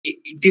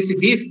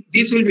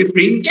this will be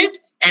printed,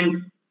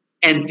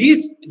 and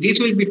this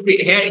will be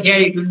here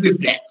it will be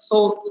black.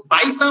 So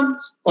by some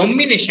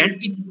combination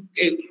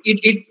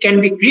it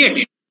can be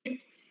created,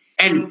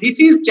 and this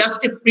is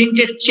just a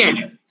printed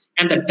channel,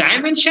 and the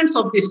dimensions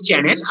of this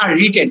channel are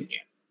written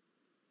here.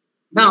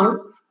 Now,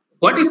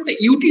 what is the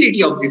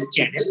utility of this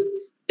channel?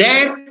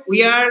 That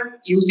we are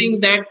using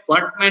that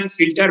Workman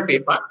filter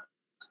paper.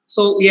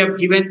 So we have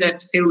given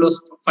that cellulose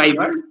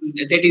fiber,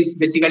 that is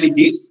basically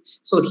this.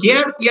 So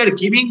here we are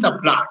giving the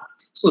blood.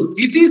 So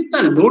this is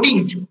the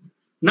loading zone.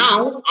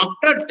 Now,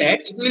 after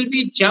that, it will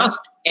be just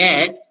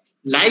act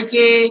like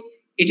it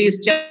is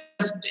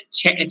just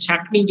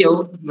chutney,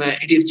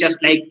 it is just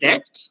like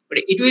that, but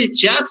it will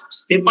just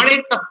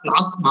separate the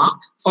plasma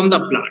from the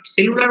blood.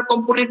 Cellular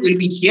component will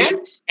be here,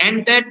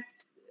 and that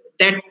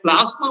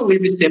plasma will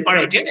be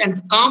separated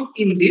and come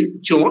in this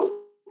zone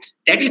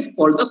that is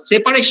called the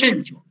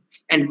separation zone.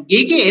 And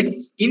again,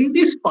 in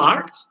this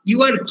part,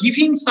 you are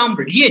giving some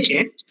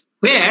reagent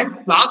where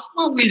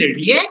plasma will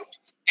react,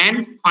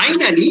 and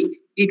finally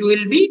it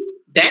will be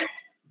that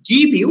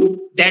give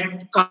you that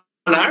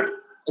color,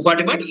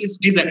 whatever is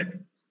desirable.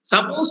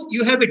 Suppose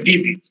you have a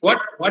disease.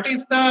 What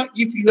is the,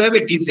 if you have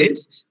a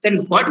disease,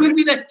 then what will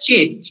be the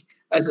change?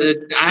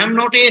 I am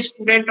not a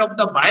student of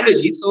the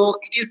biology, so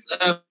it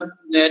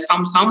is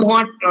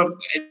somewhat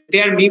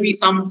there may be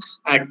some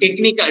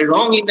technical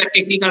wrong in the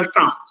technical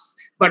terms.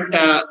 But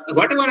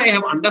whatever I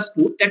have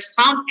understood, that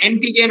some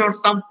antigen or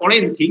some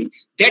foreign thing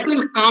that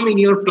will come in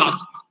your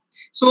plasma.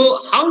 So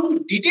how to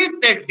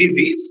detect that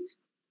disease?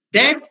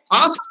 That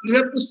first you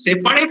have to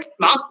separate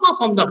plasma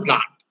from the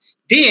blood.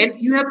 Then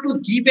you have to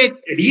give a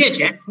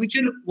reagent which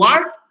will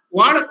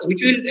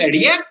which will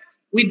react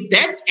with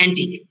that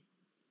antigen.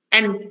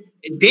 And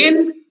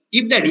then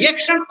if the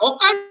reaction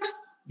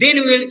occurs, then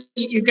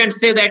you can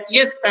say that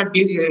yes, that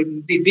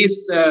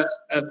this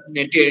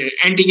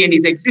antigen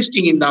is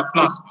existing in the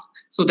plasma.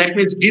 So that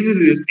means disease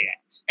is there.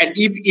 And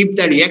if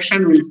the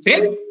reaction will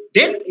fail,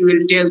 then you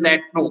will tell that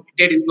no,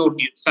 there is no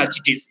such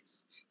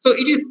disease. So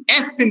it is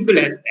as simple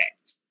as that.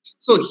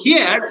 So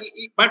here,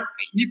 but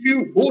if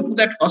you go to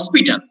that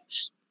hospital,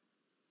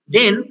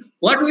 then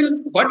what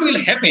will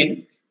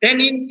happen? Then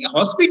in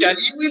hospital,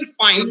 you will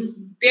find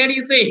there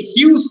is a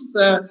huge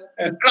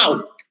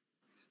crowd.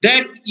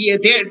 That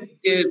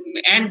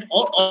and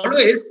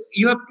always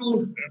you have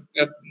to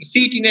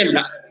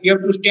you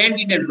have to stand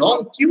in a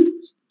long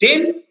queue.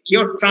 Then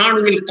your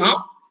turn will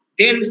come.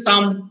 Then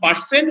some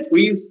person who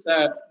is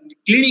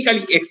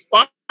clinically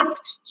expert,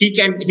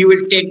 he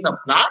will take the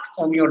blood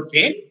from your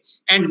vein,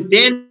 and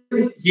then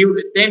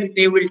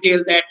they will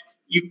tell that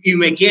you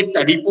may get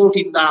the report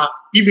in the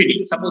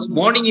evening. Suppose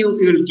morning you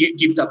will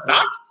give the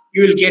blood,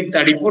 you will get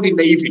the report in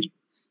the evening.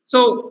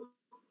 So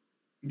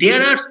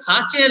there are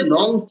such a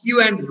long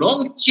queue and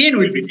long chain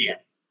will be there,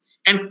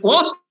 and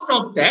cost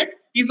of that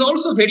is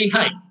also very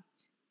high.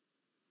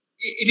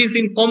 It is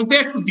in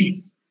compared to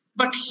this.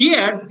 But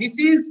here, this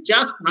is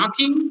just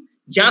nothing,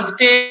 just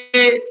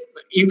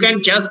you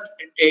can just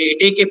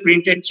take a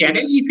printed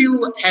channel if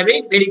you have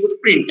a very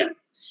good printer.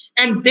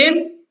 And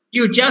then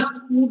you just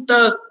put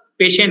the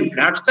patient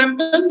blood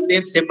sample,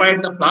 then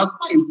separate the plasma,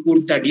 you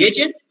put the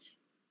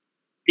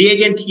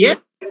reagent here,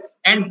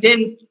 and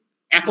then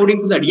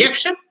according to the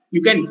reaction,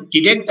 you can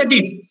detect the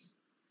disease.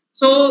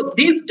 So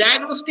this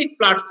diagnostic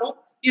platform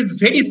is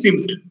very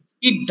simple.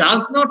 It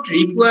does not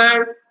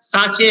require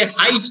such a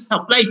high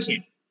supply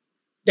chain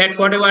that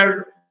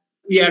whatever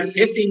we are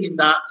facing in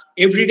the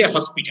everyday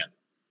hospital.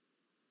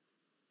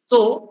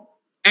 So,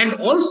 and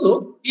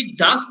also it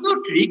does not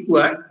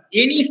require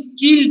any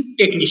skilled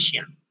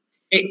technician.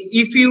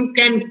 If you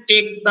can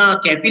take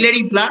the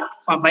capillary blood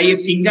by a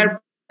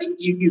finger,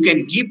 you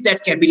can give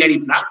that capillary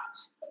blood,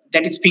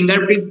 that is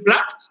fingerprint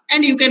blood,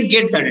 and you can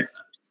get the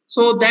result.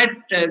 So that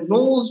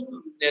no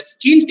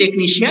skilled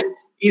technician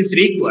is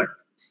required.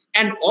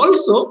 And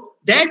also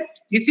that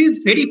this is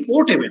very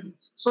portable.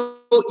 So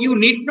you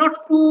need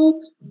not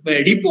to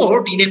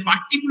report in a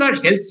particular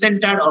health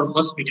center or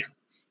hospital.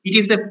 It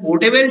is a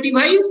portable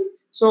device,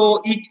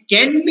 so it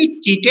can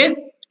be treated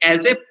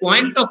as a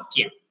point of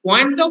care.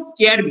 Point of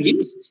care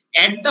means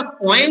at the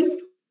point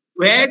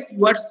where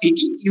you are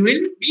sitting, you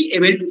will be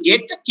able to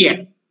get the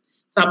care.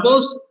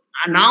 Suppose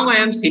now I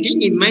am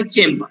sitting in my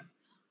chamber,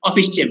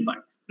 office chamber.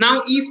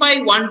 Now, if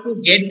I want to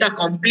get the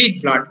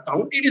complete blood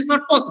count, it is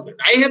not possible.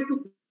 I have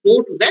to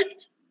go to that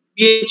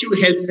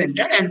BHU health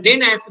center, and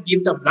then I have to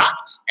give the blood,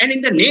 and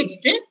in the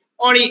next day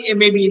or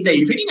maybe in the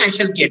evening I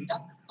shall get the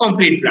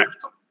complete blood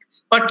count.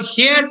 But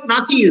here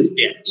nothing is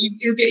there.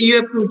 You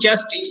have to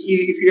just,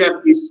 if you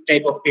have this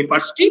type of paper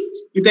strip,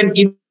 you can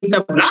give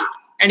the blood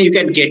and you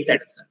can get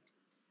that result.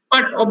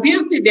 But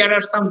obviously there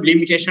are some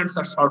limitations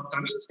or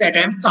shortcomings that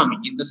I am coming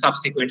in the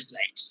subsequent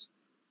slides.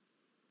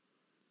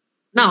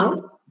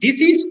 Now,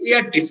 we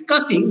are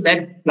discussing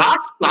that blood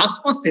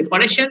plasma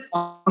separation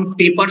on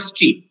paper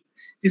strip.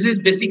 This is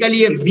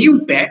basically a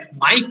MUPAD,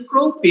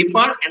 micro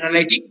paper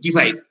analytic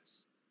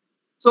devices.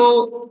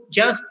 So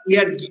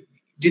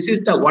this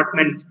is the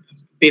Workman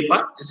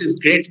paper. This is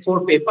grade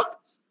 4 paper.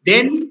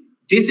 Then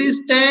this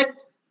is that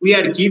we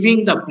are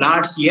giving the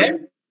blood here,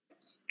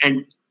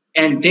 and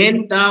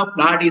then the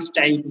blood is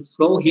trying to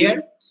flow here,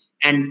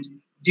 and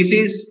this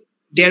is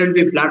there will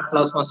be blood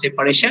plasma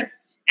separation,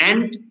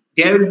 and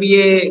there will be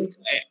a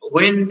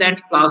when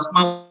that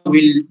plasma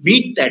will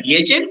meet the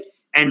reagent,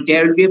 and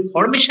there will be a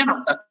formation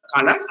of the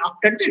color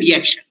after the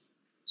reaction.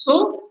 So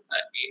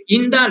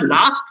in the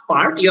last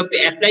part you have to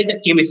apply the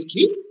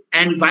chemistry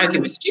and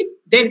biochemistry,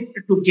 then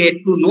to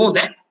get to know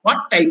that what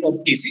type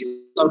of disease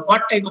or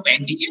what type of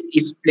antigen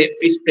is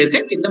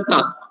present in the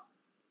plasma.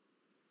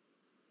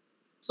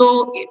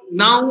 So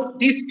now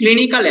this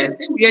clinical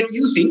assay we are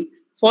using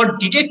for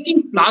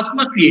detecting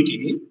plasma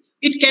creatinine.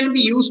 It can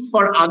be used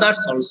for others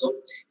also.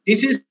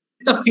 This is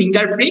the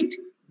finger prick,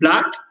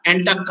 blood,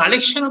 and the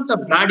collection of the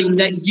blood in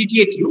the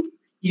immediate tube.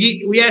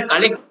 We are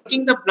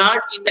collecting the blood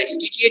in the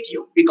immediate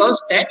tube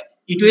because that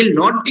it will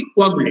not be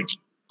coagulating.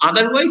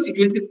 Otherwise, it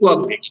will be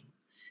coagulating.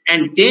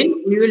 And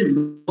then we will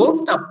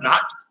load the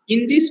blood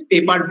in this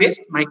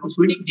paper-based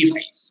microfluidic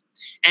device.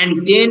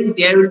 And then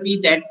there will be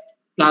that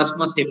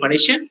plasma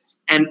separation,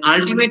 and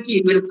ultimately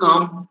it will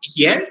come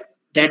here,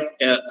 that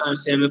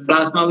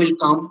plasma will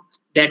come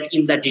that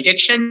in the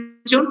detection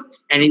zone,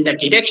 and in the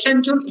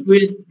detection zone it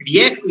will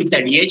react with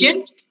the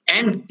reagent,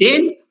 and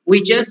then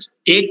we just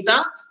take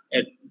the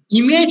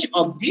image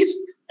of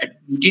this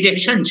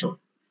detection zone.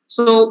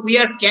 So we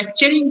are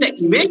capturing the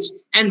image,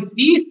 and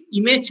this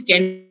image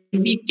can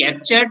be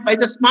captured by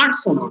the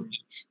smartphone only.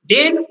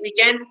 Then we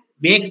can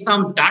make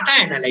some data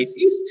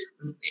analysis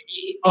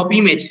of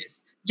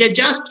images.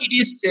 Just it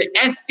is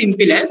as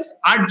simple as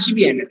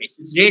RGB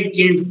analysis, red,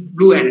 green,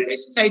 blue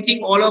analysis. I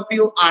think all of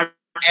you are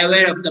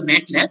aware of the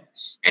MATLAB,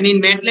 and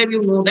in MATLAB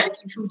you know that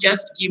if you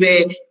just give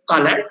a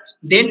color,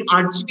 then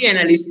RGB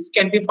analysis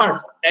can be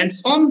performed, and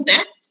from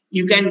that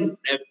you can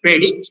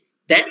predict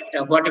that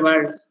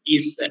whatever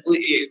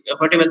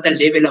the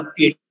level of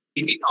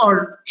creatinine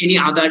or any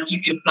other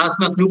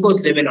plasma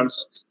glucose level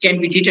also can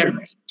be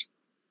determined.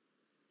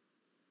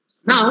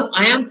 Now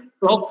I am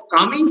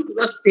coming to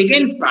the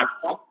second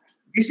platform.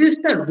 This is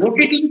the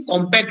rotating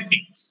compact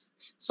discs.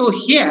 So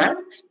here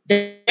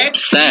that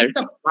Sir, is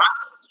the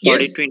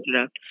sorry to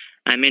interrupt.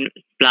 I mean,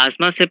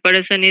 plasma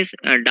separation is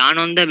done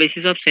on the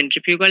basis of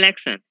centrifugal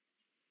action.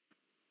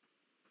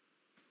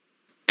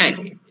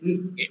 And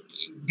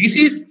this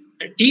is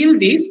till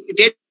this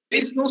there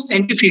is no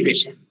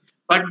centrifugation,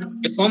 but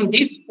from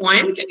this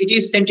point it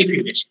is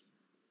centrifugation,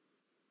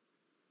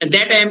 and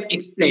that I am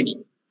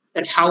explaining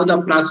that how the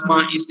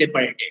plasma is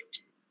separated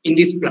in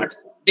this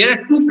platform. There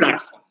are two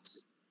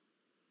platforms.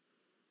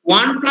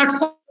 One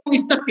platform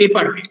is the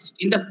paper based.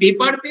 In the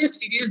paper based,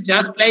 it is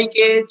just like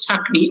a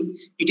chakni.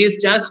 It is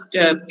just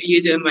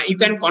you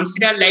can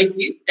consider like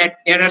this, that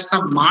there are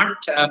some mud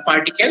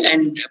particle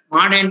and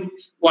mud and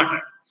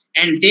water,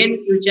 and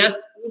then you just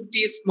put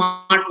this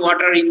mud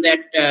water in that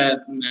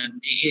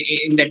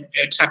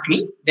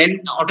chakni.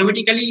 Then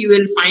automatically you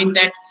will find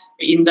that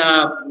in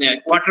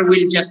the water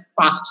will just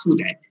pass through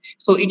that.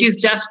 So it is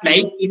just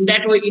like in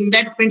that way. In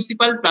that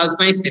principle,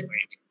 plasma is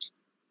separated.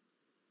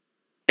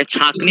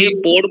 ছাঁকনির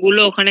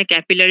পোরগুলো ওখানে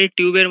capillary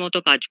টিউবের মতো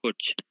কাজ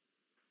করছে।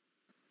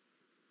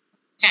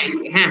 হ্যাঁ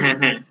হ্যাঁ হ্যাঁ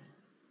হ্যাঁ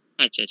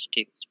আচ্ছা আচ্ছা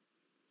ঠিক আছে।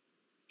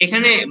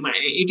 এখানে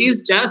it is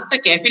just the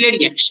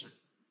capillary action.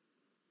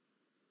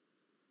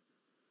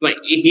 But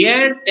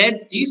here that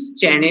this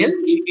channel,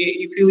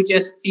 if you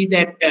just see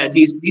that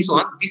this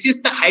one, this is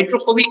the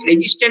hydrophobic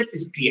resistance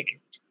is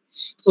created.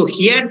 So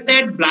here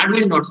that blood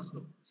will not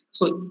flow.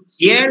 So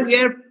here we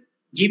are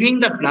giving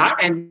the blood,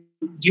 and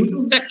due to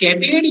the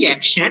capillary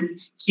action,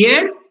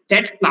 here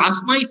that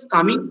plasma is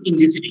coming in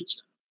this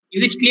region.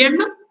 Is it clear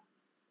now?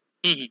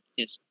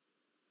 Yes.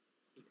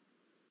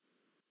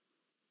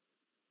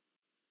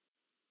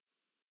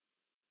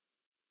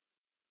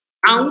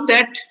 Now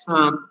that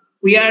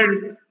we are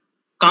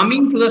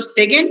coming to the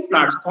second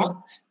platform,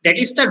 that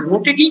is the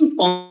rotating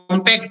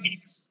compact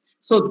disc.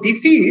 So this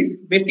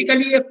is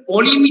basically a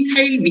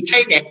polymethyl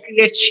methyl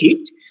acrylate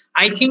sheet.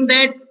 I think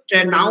that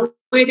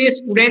nowadays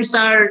students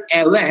are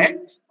aware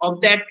of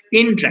that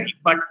pen drive,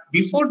 but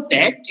before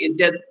that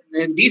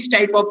these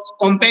type of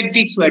compact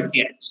discs were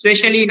there,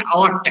 especially in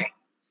our time.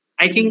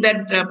 I think that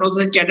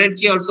Professor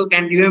Chatterjee also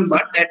can remember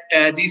that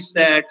this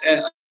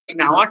in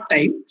our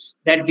time,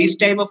 that this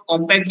type of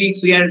compact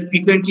discs we are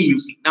frequently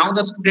using. Now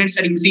the students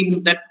are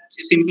using that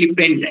simply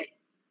pen drive.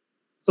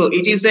 So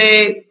it is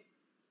a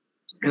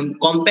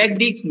compact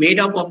disc made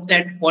up of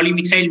that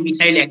polymethyl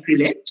methyl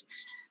acrylate,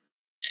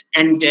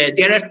 and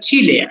there are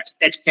three layers.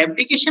 That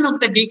fabrication of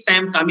the discs I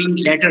am coming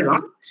later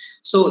on.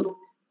 So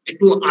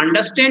to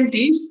understand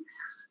this,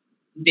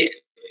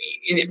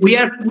 we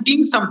are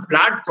putting some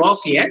blood drop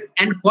here,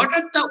 and what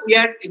are the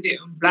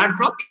blood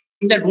drop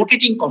in the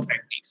rotating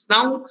compact discs.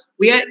 Now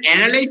we are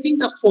analyzing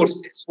the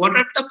forces. What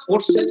are the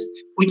forces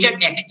which are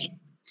acting?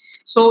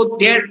 So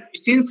there,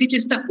 since it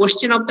is the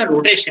question of the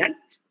rotation,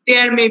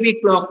 there may be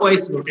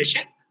clockwise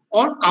rotation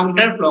or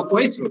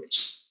counterclockwise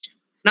rotation.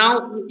 Now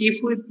if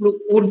we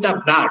put the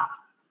blood,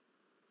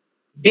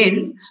 then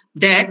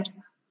that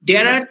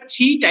there are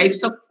three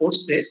types of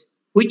forces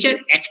which are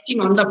acting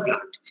on the blood.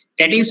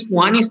 That is,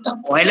 one is the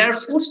Euler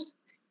force,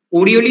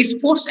 Coriolis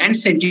force, and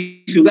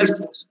centrifugal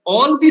force.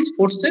 All these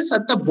forces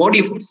are the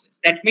body forces.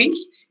 That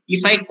means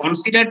if I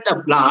consider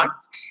the blood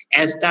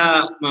as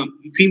the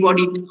free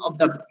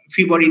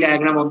body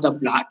diagram of the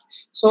blood,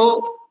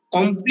 so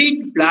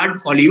complete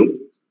blood volume,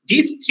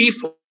 these three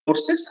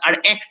forces are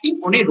acting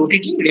on a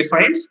rotating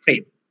reference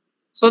frame.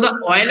 So the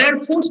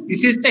Euler force,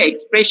 this is the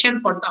expression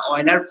for the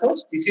Euler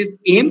force. This is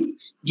m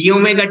d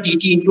omega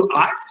dt into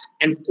r,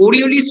 and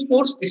Coriolis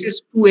force, this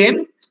is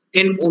 2m,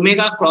 then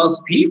omega cross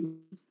v.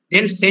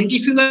 Then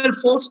centrifugal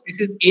force,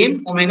 this is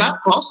m omega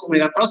cross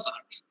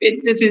r.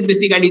 This is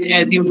basically,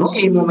 as you know,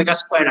 m omega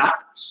square r.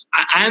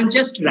 I am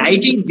just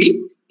writing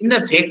this in the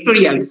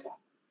vectorial form.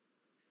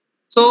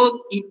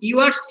 So you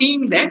are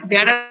seeing that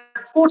there are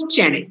 4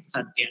 channels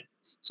are there.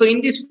 So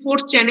in these 4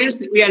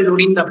 channels, we are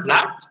loading the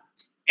blood,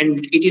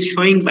 and it is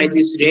showing by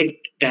this red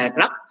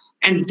diagram.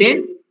 And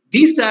then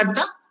these are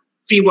the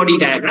free body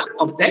diagram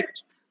of that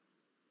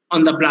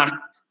on the blood.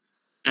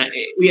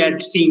 We are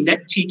seeing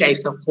that 3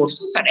 types of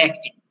forces are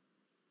acting.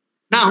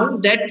 Now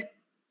that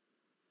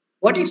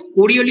what is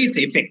Coriolis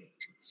effect?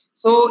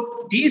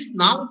 So these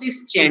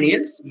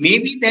channels may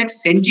be that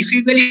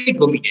centrifugally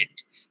dominant.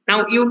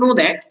 Now you know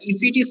that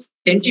if it is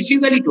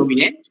centrifugally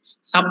dominant,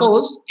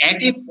 suppose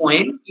at a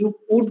point you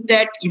put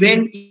that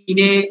even in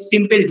a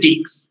simple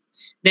disc,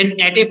 then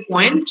at a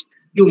point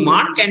you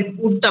mark and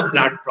put the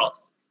blood drop.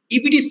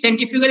 If it is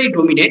centrifugally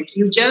dominant,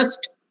 you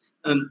just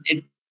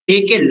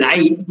take a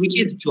line which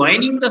is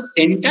joining the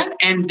center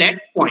and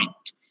that point,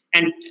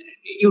 and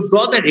you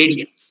draw the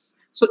radius.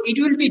 So it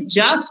will be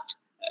just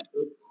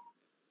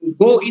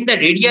go in the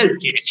radial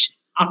direction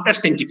after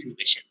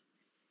centrifugation.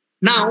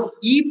 Now,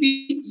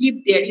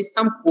 if there is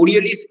some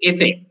Coriolis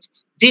effect,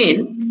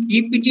 then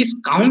if it is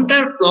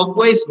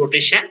counterclockwise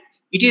rotation,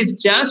 it is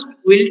just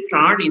will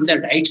turn in the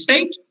right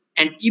side,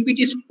 and if it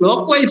is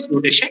clockwise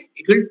rotation,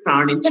 it will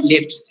turn in the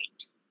left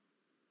side.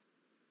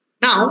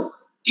 Now,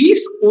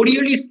 this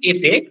Coriolis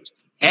effect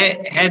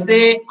has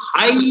a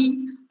high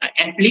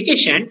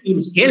application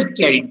in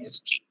healthcare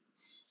industry.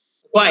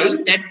 Why?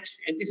 That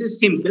this is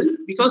simple,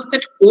 because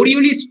that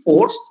Coriolis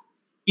force,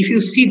 if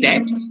you see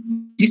that,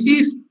 this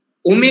is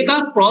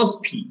omega cross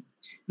v.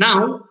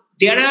 Now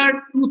there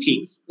are 2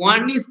 things.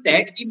 One is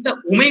that if the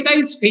omega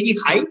is very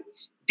high,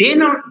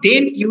 then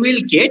you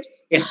will get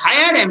a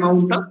higher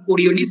amount of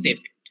Coriolis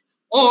effect,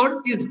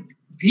 or this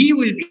v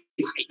will be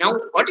high. Now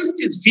what is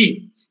this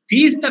v?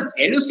 V is the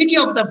velocity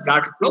of the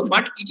blood flow,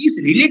 but it is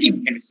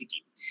relative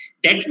velocity.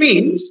 That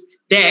means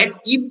that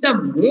if the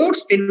more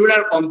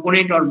cellular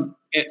component or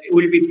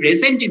will be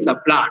present in the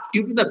blood,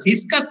 due to the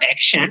viscous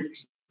action,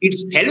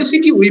 its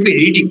velocity will be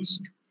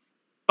reduced.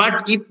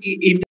 But if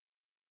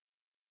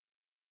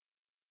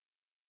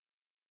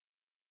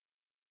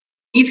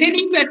even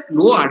if at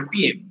low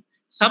RPM,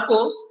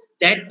 suppose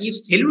that if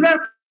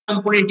cellular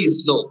component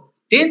is low,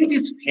 then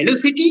this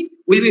velocity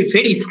will be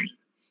very high.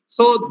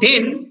 So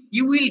then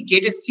you will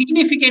get a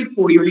significant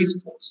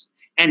Coriolis force.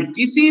 And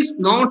this is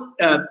not,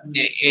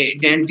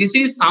 and this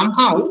is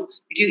somehow,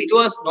 it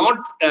was not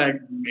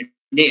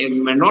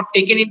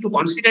taken into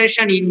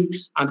consideration in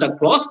the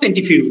cross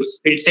centrifuger,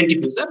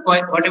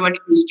 whatever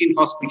used in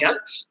hospital.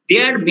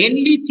 They are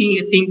mainly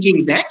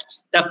thinking that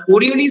the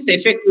Coriolis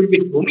effect will be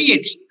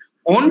dominating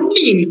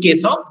only in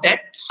case of that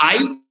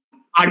high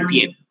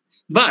RPM.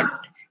 But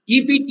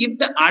if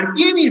the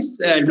RPM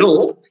is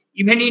low,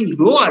 even in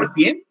low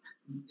RPM,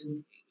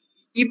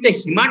 if the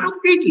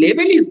hematocrit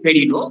level is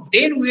very low,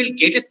 then we will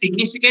get a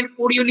significant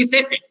Coriolis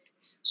effect.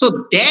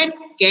 So that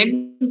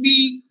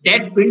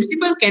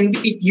principle can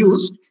be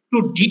used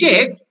to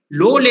detect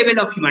low level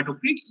of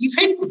hematocrit,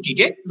 even to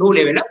detect low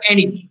level of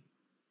anemia.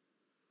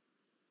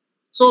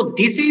 So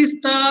this is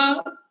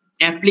the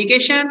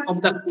application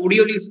of the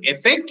Coriolis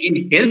effect in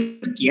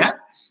healthcare,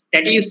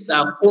 that is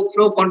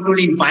flow control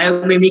in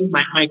biomimic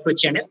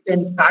microchannel,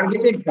 then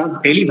targeted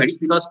drug delivery,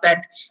 because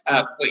that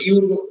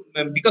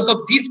because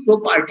of this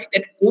property,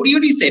 that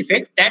Coriolis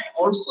effect, that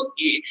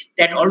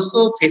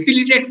also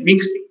facilitate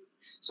mixing.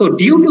 So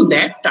due to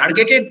that,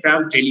 targeted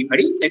drug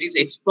delivery, that is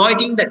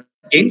exploiting the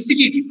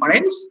density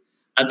difference,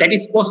 that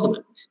is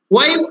possible.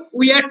 Why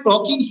we are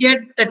talking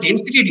here the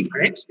density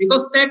difference?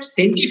 Because that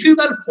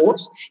centrifugal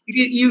force,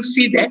 you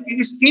see that it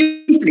is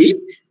simply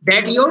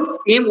that your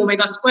m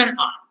omega square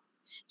r.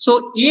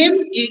 So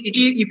m,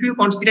 if you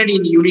consider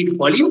in unit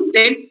volume,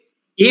 then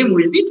m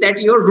will be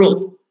that your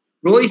rho.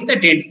 Rho is the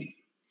density.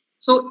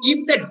 So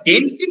if the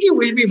density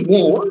will be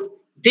more,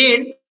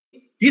 then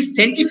this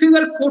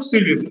centrifugal force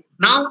will be more.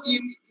 Now,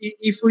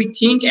 if we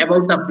think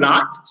about the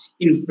blood,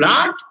 in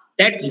blood,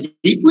 that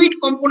liquid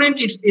component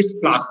is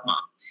plasma.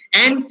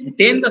 And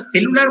then the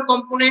cellular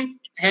component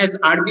has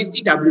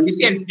RBC,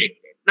 WBC, and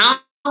platelet. Now,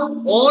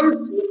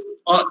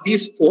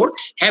 these 4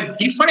 have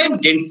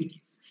different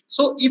densities.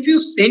 So if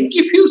you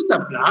centrifuge the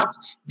blood,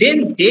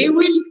 then they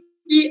will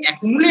be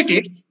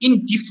accumulated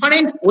in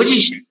different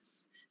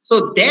positions.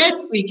 So that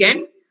we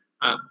can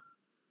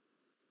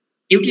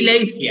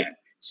utilize here.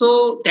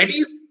 So that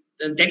is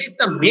that is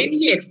the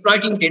mainly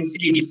exploiting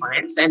density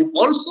difference, and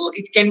also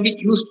it can be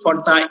used for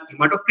the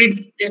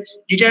hematocrit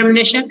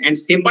determination and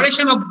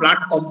separation of blood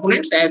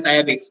components, as I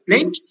have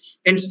explained,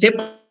 then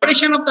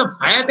separation of the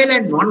viable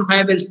and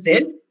non-viable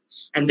cell,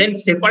 and then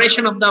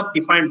separation of the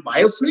different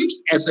biofluids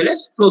as well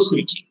as flow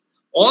switching.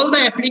 All the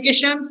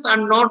applications are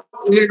not,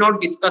 we will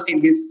not discuss in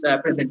this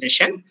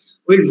presentation.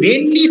 We will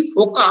mainly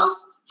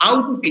focus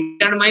how to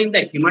determine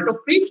the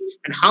hematocrit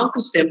and how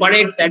to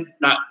separate that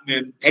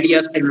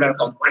various cellular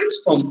components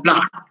from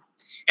blood.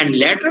 And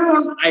later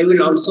on, I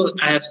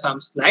have some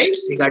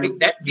slides regarding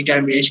that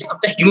determination of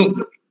the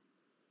hemoglobin.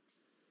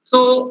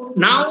 So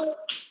now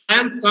I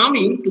am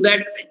coming to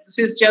that. This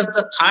is just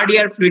the third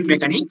year fluid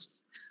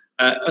mechanics.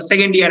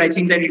 Second year, I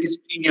think that it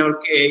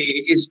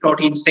is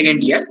taught in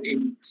second year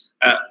in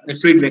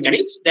fluid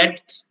mechanics,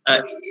 that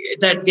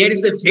there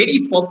is a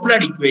very popular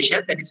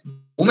equation, that is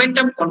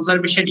momentum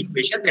conservation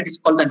equation, that is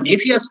called the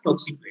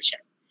Navier-Stokes equation.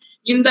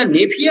 In the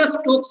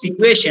Navier-Stokes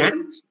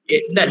equation,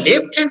 in the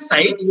left hand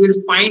side you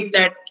will find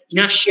that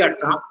inertia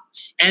term,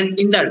 and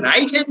in the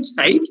right hand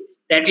side,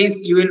 that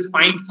is, you will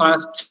find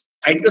first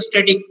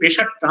hydrostatic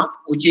pressure term,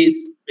 which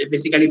is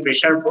basically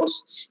pressure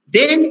force.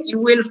 Then you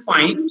will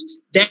find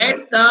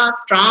that the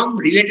term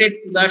related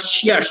to the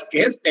shear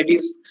stress, that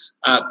is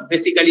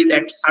basically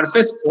that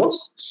surface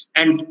force,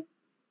 and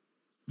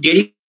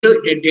if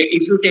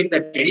you take the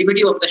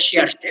derivative of the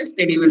shear stress,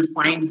 then you will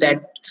find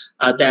that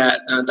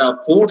the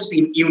force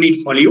in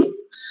unit volume,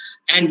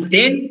 and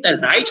then the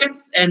right hand,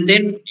 and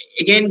then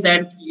again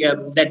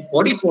that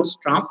body force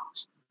term.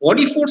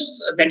 Body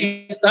force, that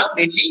is the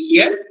mainly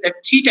here, that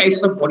three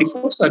types of body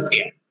force are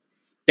there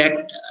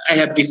that I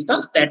have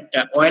discussed, that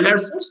Euler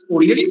force,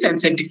 Coriolis, and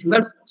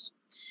centrifugal force.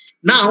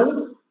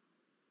 Now,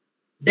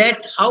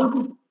 that how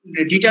to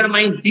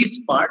determine this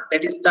part,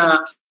 that is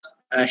the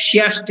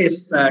shear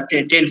stress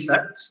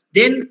tensor,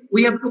 then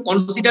we have to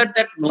consider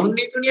that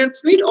non-Newtonian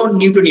fluid or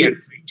Newtonian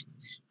fluid.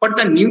 For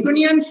the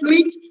Newtonian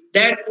fluid,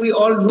 that we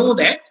all know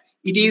that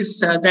it is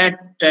that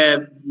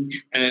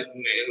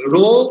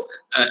rho.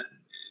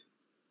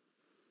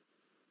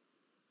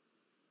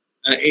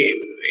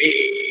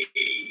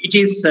 It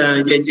is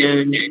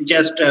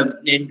just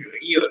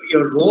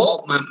your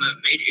rho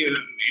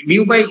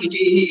mu by,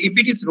 if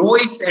it is rho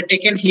is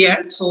taken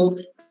here, so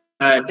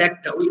it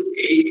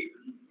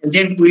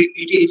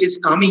is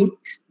coming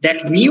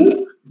that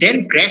mu,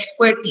 then grad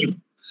square u.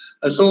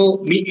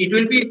 So it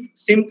will be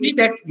simply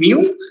that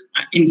mu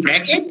in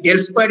bracket del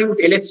square u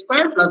del x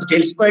square plus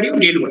del square u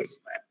del y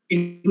square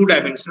in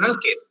two-dimensional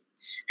case.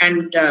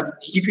 And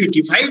if you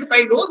divide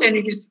by rho, then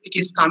it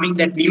is coming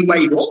that mu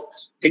by rho,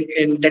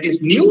 that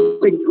is nu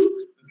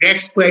into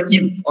grad square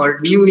u, or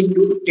nu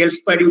into del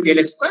square u del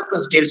x square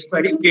plus del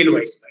square u del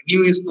y square.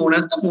 Nu is known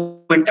as the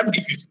momentum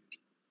diffusivity.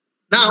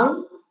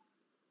 Now,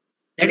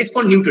 that is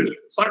for Newtonian.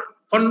 For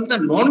the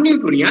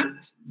non-Newtonian,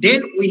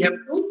 then we have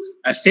to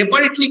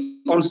separately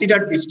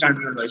consider this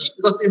terminology,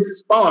 because this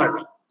is power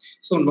law.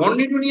 So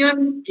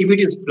non-Newtonian, if it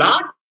is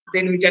blood,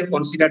 then we can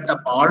consider the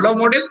power law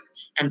model.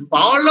 And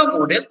power law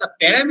model, the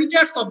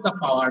parameters of the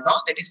power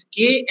law, that is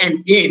K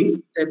and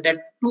N, that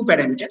two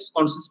parameters,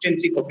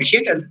 consistency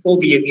coefficient and flow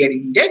behavior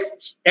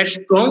index, that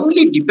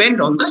strongly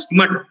depend on the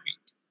hematocrit.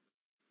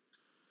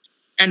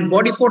 And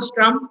body force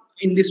term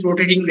in this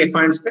rotating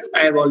reference frame,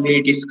 I have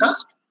already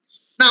discussed.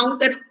 Now,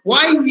 that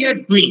why we are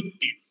doing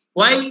this,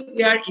 why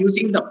we are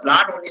using the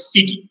blood on a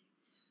CD,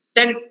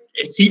 then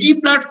a CD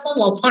platform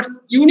offers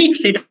unique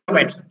set of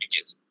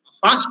advantages.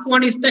 First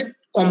one is the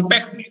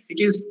compactness. It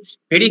is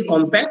very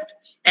compact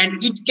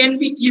and it can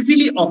be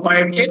easily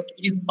operated.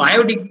 It is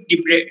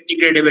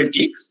biodegradable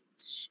discs,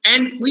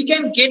 and we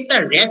can get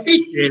the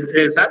rapid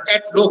result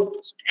at low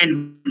cost.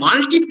 And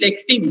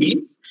multiplexing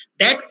means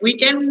that we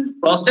can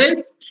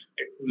process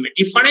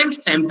different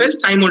samples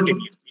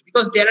simultaneously,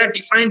 because there are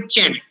different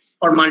channels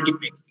for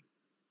multiplexing.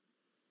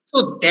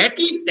 So that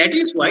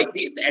is why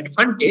these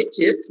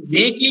advantages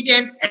make it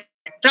an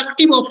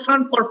attractive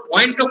option for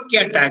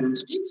point-of-care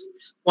diagnostics.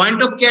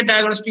 Point-of-care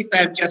diagnostics, I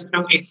have just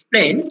now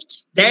explained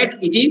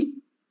that it is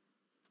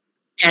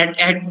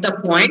at the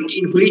point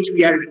in which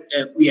we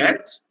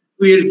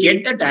will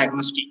get the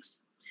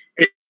diagnostics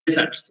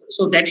results.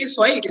 So that is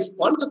why it is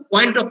called the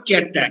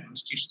point-of-care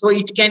diagnostics. So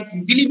it can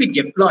easily be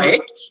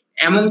deployed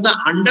among the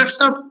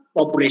underserved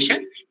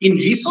population in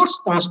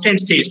resource-constant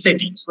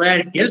settings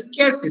where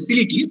healthcare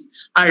facilities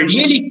are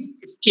really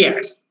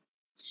scarce.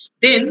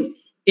 Then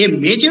a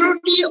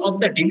majority of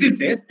the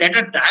diseases that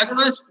are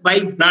diagnosed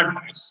by blood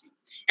biopsy,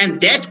 and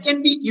that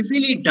can be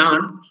easily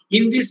done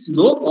in this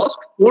low-cost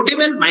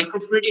portable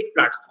microfluidic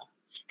platform.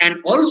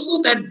 And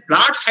also that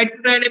blood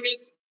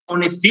hydrodynamics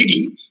on a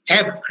CD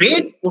have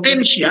great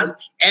potential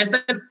as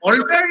an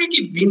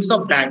alternative means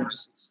of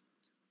diagnosis.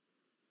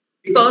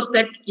 Because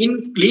that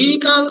in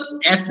clinical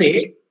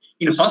assay,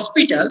 in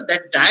hospital,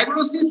 that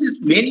diagnosis is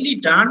mainly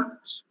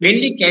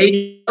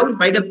carried out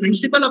by the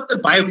principle of the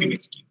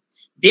biochemistry.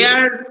 They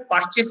are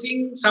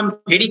purchasing some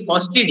very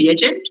costly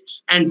reagent,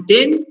 and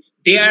then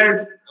they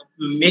are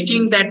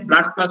making that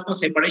blood plasma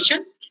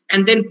separation,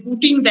 and then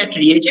putting that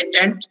reagent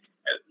and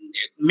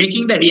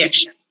making the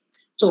reaction.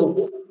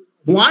 So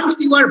once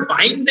you are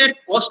buying that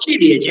costly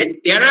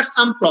reagent, there are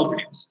some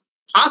problems.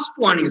 First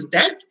one is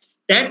that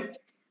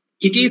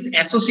it is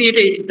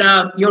associated,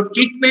 your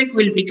treatment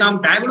will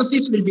become,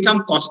 diagnosis will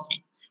become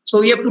costly.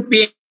 So you have to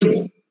pay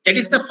more. That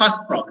is the first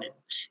problem.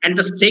 And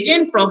the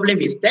second problem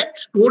is that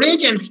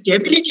storage and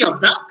stability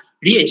of the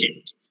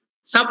reagent.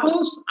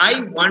 Suppose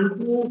I want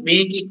to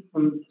make it,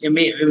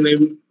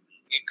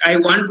 I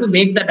want to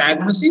make the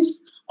diagnosis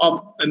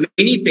of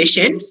many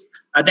patients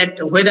that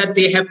whether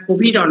they have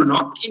COVID or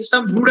not in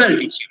some rural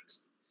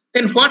regions.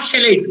 Then what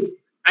shall I do?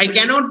 I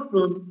cannot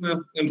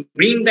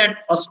bring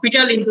that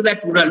hospital into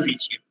that rural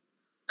region.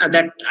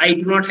 That I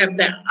do not have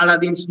the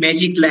Aladdin's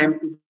magic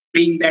lamp to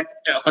bring that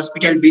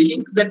hospital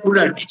building to that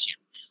rural region.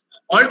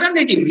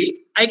 Alternatively,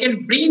 I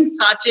can bring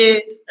such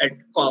a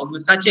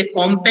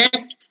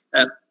compact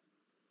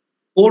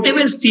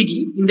portable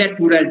CD in that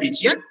rural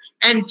region,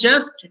 and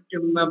just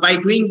by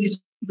doing this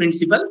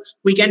principle,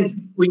 we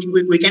can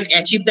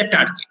achieve the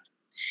target.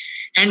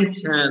 And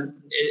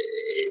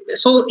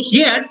so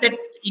here that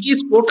it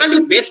is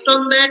totally based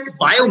on that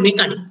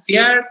biomechanics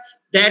here,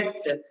 that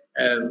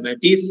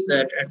this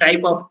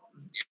type of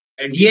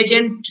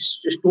reagent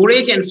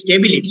storage and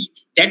stability,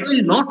 that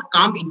will not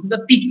come into the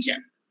picture.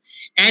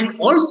 And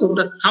also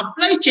the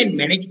supply chain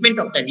management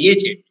of the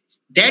reagent,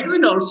 that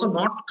will also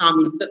not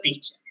come into the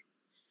picture.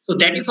 So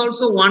that is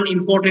also one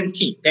important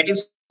thing. That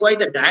is why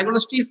the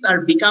diagnostics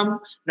are become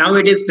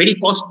nowadays very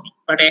costly,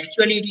 but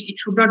actually it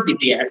should not be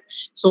there.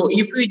 So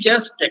if we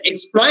just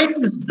exploit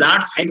this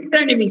blood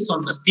hydrodynamics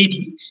on the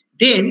CD,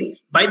 then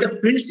by the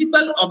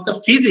principle of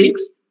the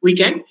physics, we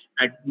can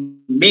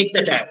make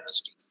the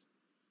diagnostics.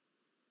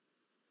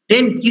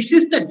 Then this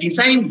is the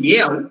design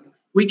layout.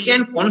 We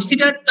can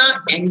consider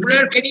the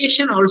angular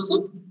variation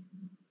also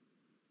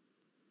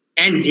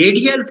and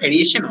radial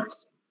variation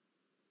also.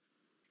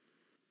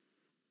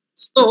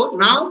 So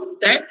now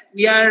that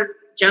we are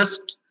just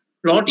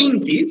plotting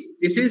this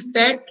is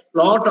that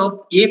plot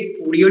of F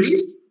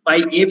Coriolis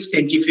by F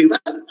centrifugal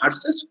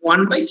versus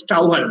 1 by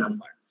Stauhal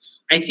number.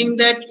 I think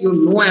that you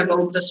know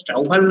about the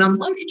Stauhal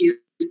number. It is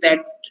that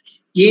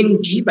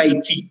Nd by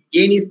V.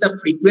 N is the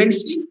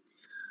frequency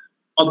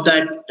of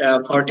that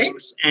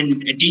vortex,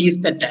 and D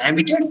is the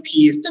diameter,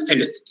 V is the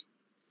velocity.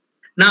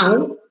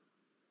 Now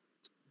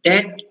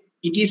that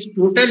it is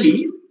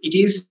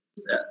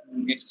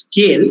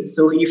scale.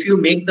 So if you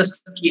make the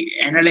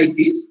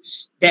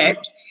analysis, that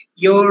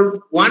your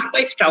 1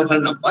 by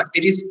Stauhal number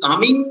that is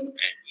coming,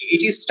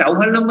 it is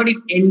Stauhal number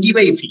is Nd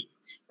by V.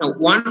 Now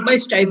 1 by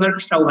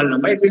Stauhal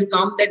number, it will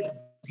come that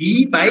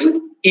V by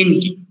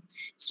Nd.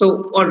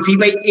 So or V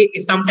by A,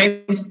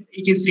 sometimes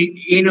it is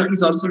N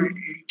is also written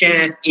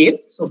as F.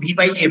 So V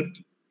by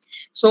Ft.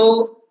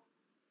 So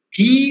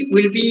V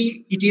will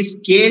be, it is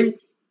scaled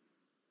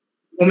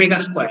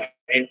omega square,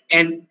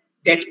 and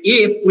that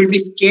F will be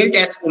scaled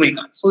as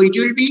omega. So it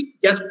will be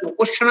just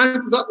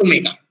proportional to the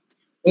omega.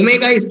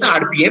 Omega is the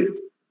RPM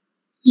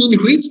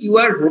in which you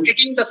are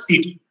rotating the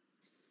CD.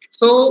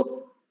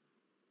 So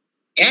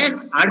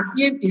as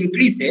RPM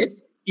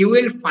increases, you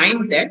will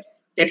find that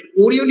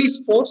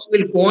Coriolis force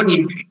will go on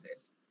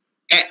increases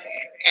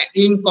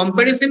in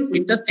comparison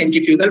with the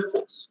centrifugal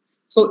force.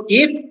 So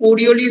F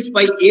Coriolis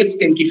by F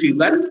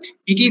centrifugal,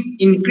 it is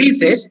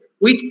increases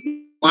with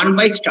 1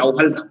 by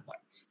Stauhal number.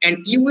 And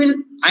you will,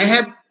 I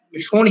have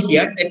shown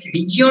here that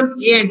region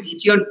A and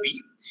region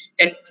B,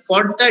 that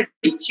for the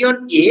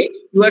region A,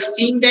 you are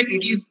seeing that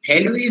it is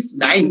value is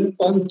lying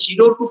from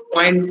 0 to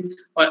point,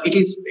 or it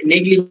is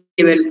negligible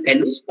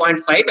values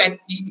 0.5, and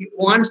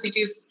once it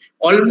is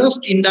almost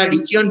in the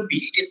region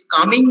B, it is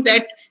coming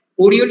that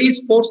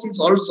Coriolis force is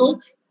also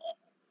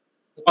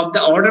of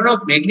the order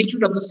of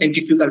magnitude of the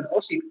centrifugal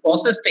force. It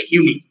causes the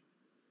unit.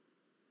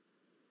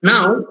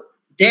 Now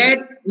that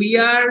we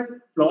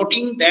are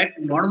plotting that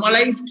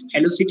normalized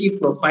velocity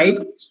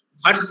profile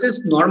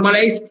versus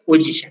normalized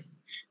position.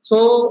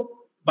 So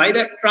by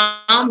the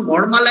term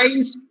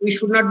normalized, we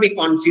should not be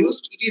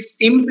confused. It is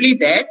simply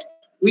that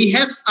we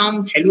have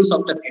some values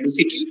of the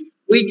velocity.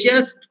 We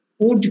just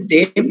put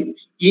them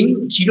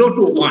in 0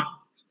 to 1.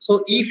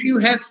 So if you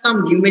have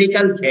some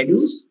numerical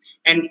values,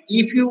 and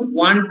if you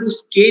want to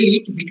scale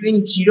it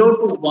between 0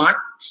 to 1,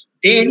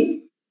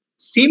 then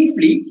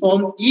simply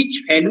from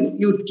each value,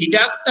 you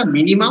deduct the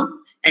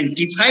minimum and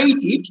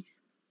divide it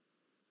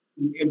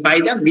by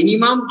the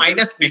minimum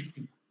minus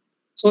maximum.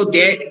 So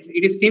there,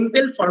 it is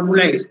simple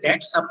formula is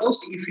that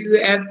suppose if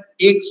you have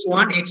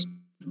x1, x2,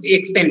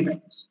 xn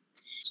values.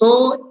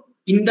 So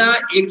in the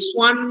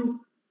x1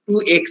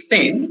 to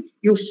xn,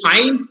 you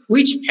find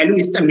which value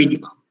is the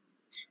minimum.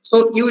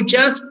 So you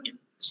just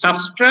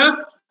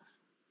subtract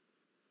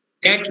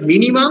that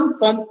minimum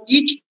from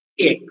each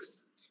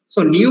x.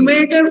 So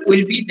numerator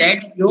will be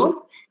that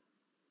your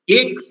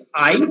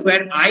xi,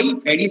 where I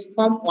varies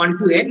from 1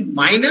 to n,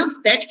 minus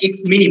that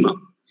x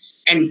minimum.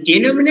 And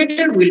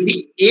denominator will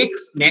be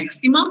x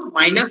maximum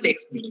minus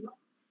x minimum.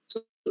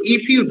 So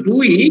if you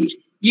do it,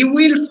 you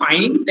will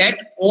find that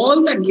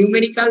all the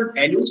numerical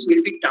values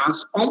will be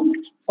transformed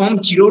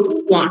from 0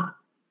 to 1.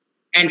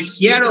 And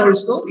here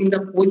also, in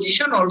the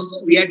position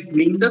also, we are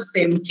doing the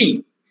same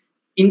thing.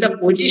 In the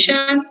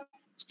position,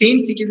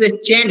 since it is a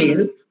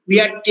channel, we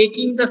are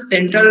taking the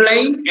central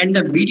line and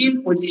the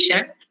middle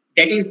position,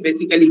 that is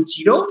basically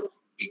 0.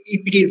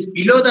 If it is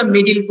below the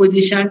middle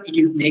position, it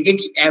is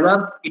negative,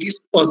 above, it is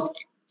positive.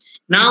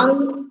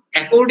 Now,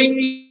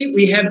 accordingly,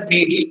 we have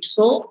made it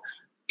so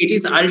it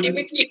is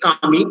ultimately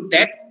coming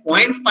that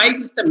 0.5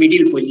 is the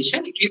middle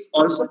position. It is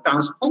also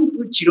transformed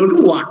to 0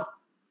 to 1.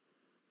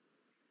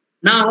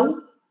 Now,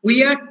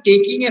 we are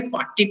taking a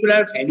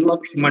particular value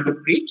of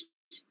hematocrit.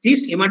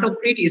 This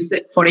hematocrit is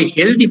for a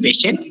healthy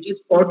patient, it is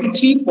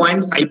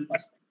 43.5%.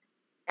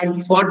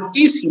 And for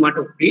this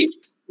hematocrit,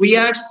 we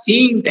are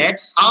seeing that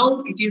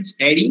how it is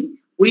varying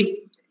with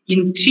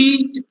in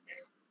 3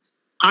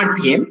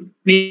 RPM,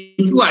 in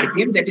 2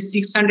 RPM, that is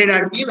 600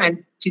 RPM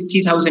and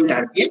 3000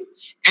 RPM.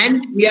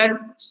 And we are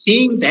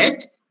seeing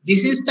that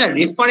this is the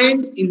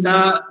reference. In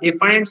the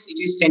reference, it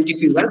is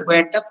centrifugal,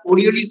 where the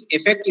Coriolis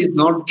effect is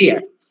not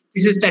there.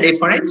 This is the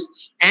reference,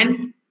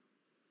 and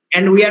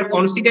we are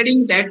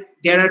considering that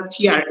there are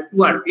 2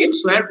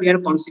 RPMs where we are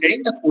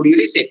considering the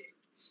Coriolis effect.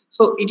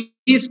 So it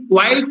is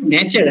quite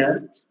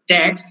natural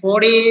that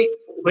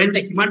when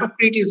the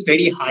hematocrit is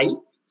very high,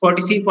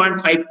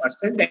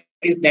 43.5%, that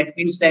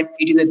means that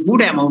it is a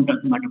good amount of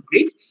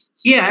hematocrit.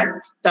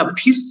 Here, the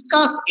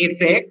viscous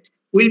effect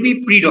will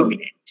be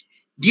predominant.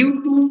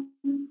 Due to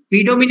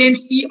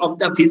predominancy of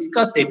the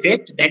viscous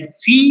effect, that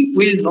V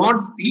will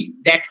not be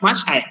that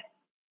much higher.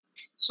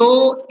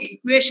 So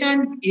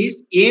equation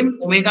is m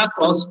omega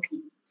cross V.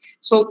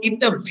 So if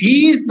the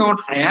V is not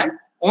higher,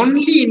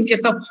 only in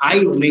case of high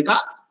omega,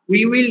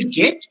 we will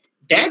get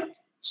that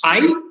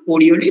high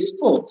Coriolis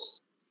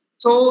force.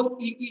 So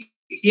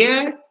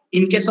here,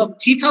 in case of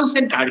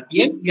 3000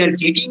 RPM, we are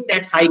getting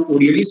that high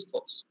Coriolis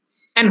force.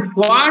 And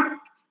what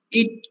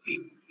it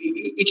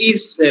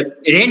is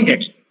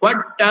rendered?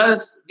 What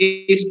does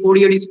this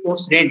Coriolis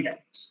force render?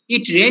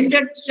 It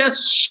renders the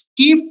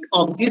shift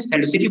of this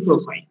velocity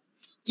profile.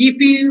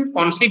 If you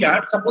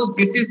consider, suppose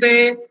this is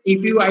I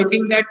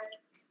think that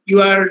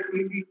you are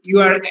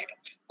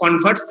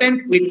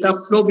conversant with the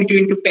flow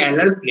between two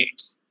parallel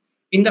plates.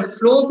 In the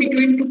flow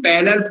between two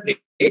parallel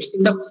plates,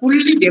 in the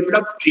fully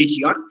developed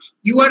region,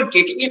 you are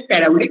getting a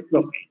parabolic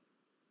profile.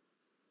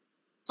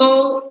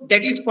 So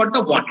that is for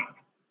the water.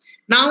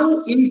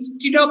 Now,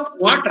 instead of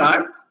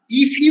water,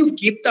 if you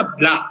give the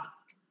blood,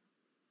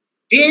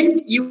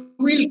 then you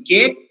will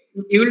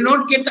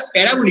not get the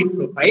parabolic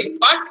profile,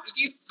 but it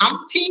is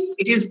something,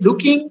 it is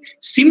looking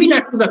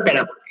similar to the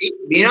parabola. It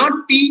may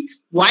not be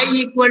y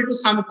equal to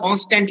some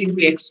constant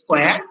into x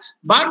square,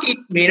 but it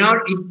may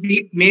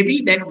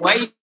be that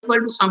y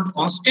equal to some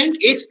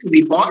constant x to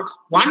the power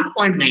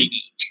 1.98.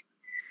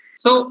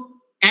 So,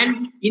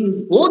 and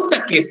in both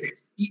the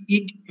cases,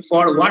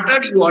 for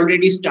water you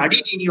already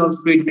studied in your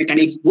fluid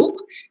mechanics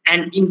book,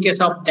 and in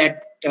case of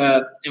that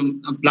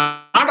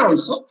blood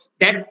also,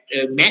 that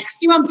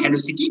maximum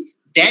velocity,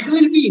 that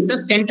will be in the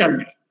center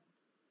line.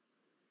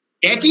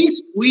 That is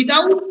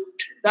without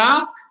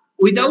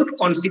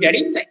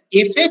considering the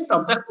effect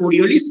of the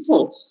Coriolis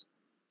force.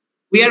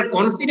 We are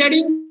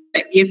considering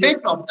the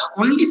effect of the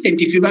only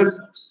centrifugal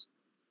force.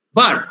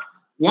 But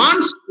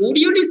once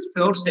Coriolis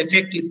force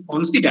effect is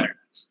considered,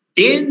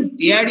 then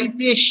there is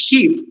a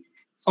shift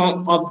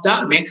of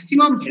the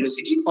maximum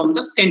velocity from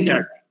the center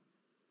line.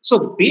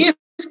 So based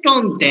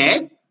on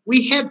that,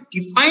 we have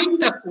defined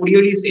the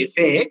Coriolis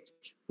effect,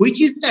 which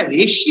is the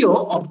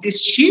ratio of this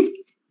shift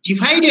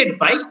divided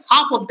by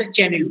half of the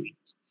channel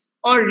width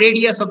or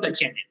radius of the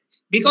channel.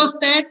 Because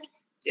that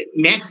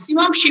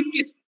maximum shift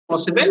is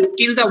possible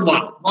till the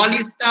wall. Wall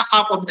is the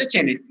half of the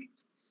channel width.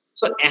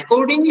 So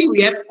accordingly,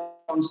 we have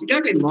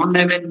considered a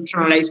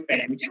non-dimensionalized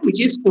parameter, which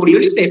is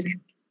Coriolis effect.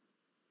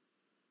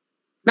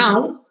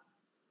 Now,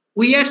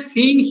 we are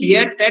seeing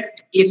here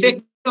that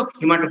effect of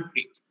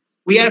hematocrit.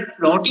 We are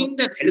plotting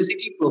the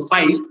velocity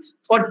profile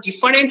for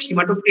different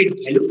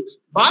hematocrit value,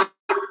 but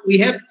we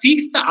have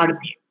fixed the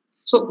RPM.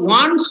 So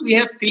once we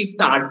have fixed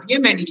the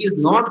RPM, and it is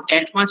not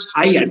that much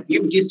high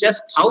RPM, it is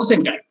just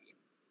 1000 RPM.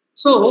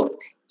 So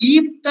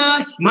if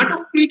the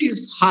hematocrit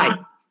is high,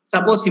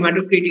 suppose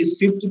hematocrit is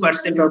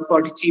 50% or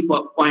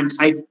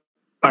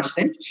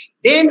 43.5%,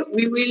 then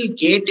we will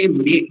get a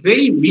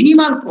very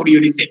minimal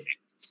Coriolis effect.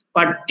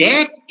 But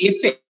that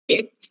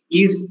effect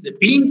is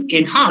being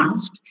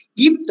enhanced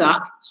if the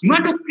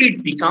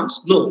hematocrit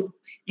becomes low.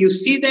 You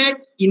see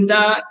that in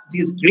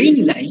this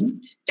green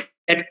line,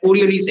 that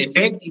Coriolis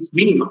effect is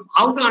minimum.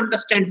 How to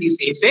understand this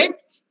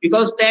effect?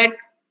 Because that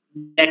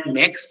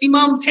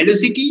maximum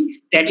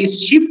velocity that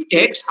is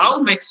shifted, how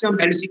maximum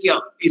velocity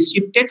is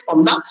shifted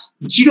from the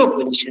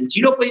zero position.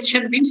 Zero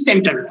position means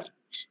center line.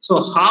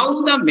 So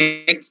how the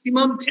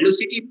maximum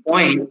velocity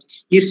point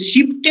is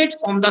shifted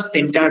from the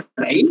center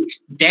line,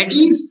 that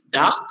is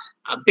the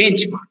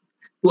benchmark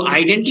to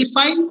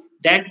identify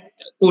that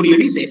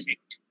Coriolis effect.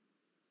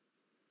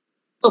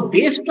 So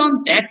based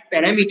on that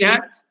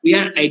parameter, we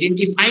are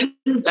identifying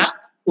the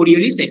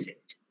Coriolis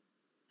effect.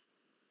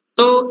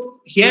 So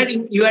here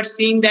you are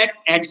seeing that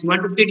at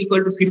hematocrit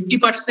equal to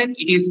 50%,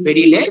 it is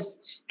very less.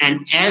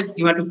 And as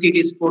hematocrit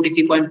is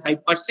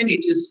 43.5%,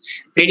 it is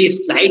very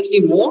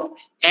slightly more.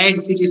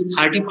 As it is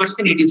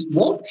 30%, it is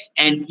more.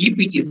 And if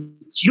it is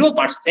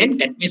 0%,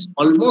 that means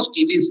almost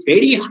it is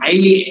very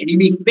highly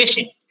anemic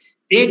patient.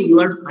 Then you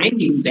are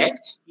finding that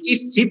it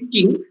is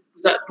shifting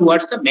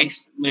towards the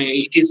max,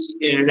 it is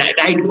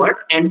right word.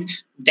 And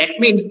that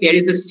means there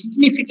is a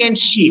significant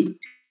shift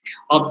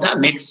of the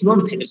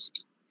maximum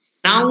velocity.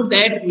 Now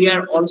that we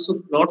are also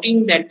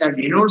plotting that the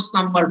Reynolds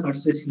number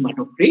versus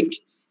hematocrit,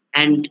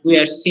 and we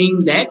are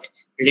seeing that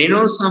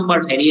Reynolds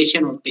number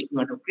variation of the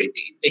hematocrit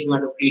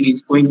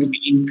is going to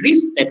be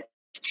increased, that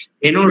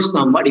Reynolds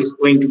number is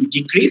going to be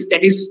decreased.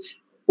 That is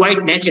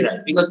quite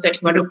natural because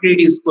that hematocrit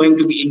is going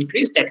to be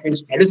increased. That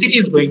means velocity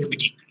is going to be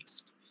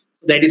decreased.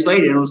 That is why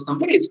Reynolds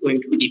number is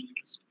going to be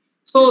decreased.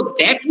 So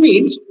that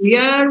means we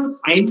are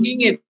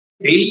finding a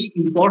very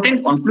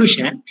important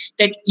conclusion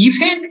that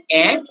even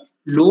at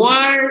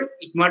lower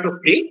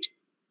hematocrit,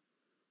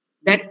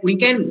 that we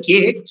can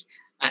get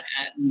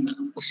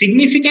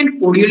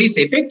significant Coriolis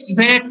effect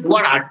even at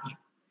lower RPM.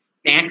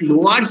 At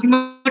lower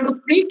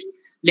hematocrit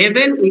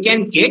level, we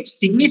can get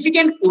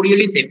significant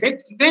Coriolis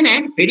effect even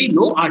at very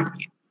low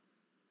RPM.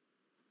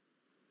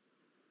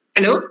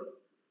 Hello?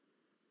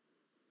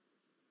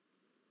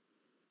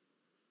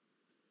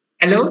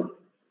 Hello?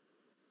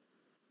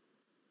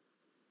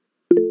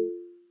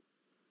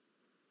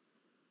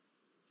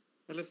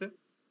 Hello, sir.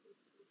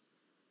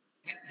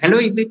 Hello,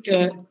 is it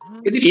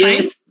Yes,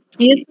 fine?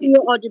 Yes,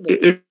 you're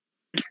audible.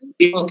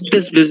 it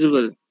is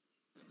visible.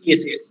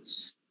 Yes,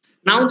 yes.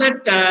 Now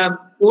that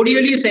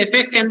Coriolis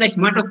effect and the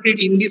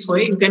hematocrit in this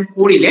way, you can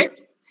correlate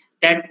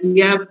that we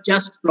have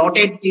just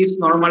plotted this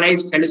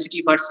normalized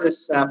velocity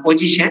versus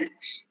position,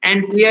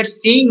 and we are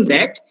seeing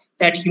that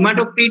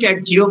hematocrit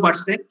at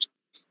 0%,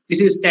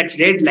 this is that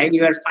red line,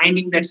 you are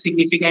finding that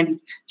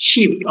significant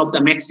shift of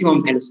the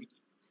maximum velocity.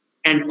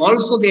 And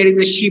also there is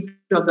a shift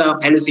of the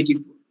velocity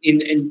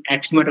in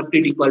at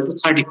hematocrit equal to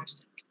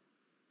 30%.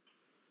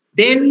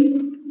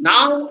 Then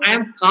now I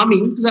am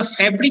coming to the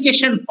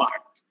fabrication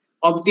part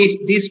of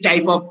this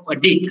type of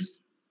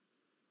digs.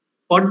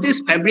 For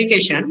this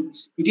fabrication,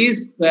 it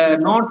is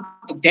not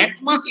that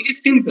much, it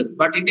is simple,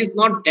 but it is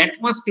not that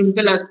much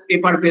simple as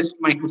paper-based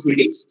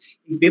microfluidics.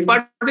 In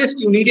paper-based,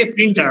 you need a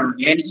printer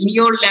only, and in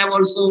your lab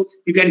also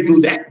you can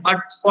do that. But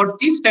for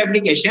this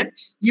fabrication,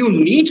 you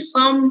need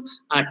some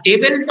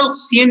tabletop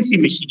CNC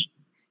machining.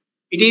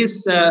 It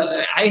is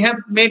I have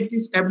made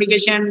this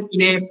fabrication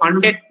in a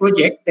funded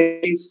project that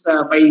is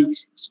by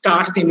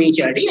Stars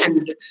MHRD,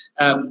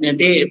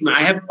 and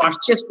I have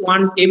purchased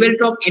one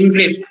tabletop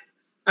engraver.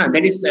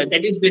 That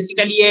is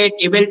basically a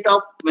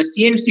tabletop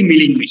CNC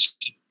milling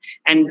machine,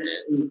 and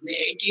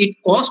it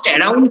cost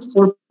around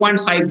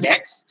 4.5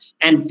 lakhs.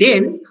 And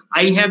then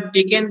I have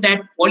taken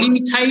that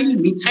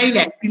methyl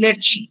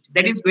acrylate sheet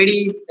that is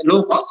very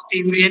low cost.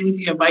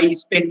 Even by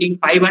spending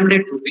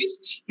 500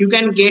 rupees, you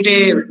can get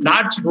a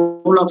large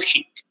roll of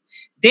sheet.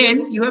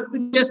 Then you have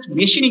to just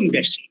machining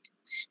the sheet.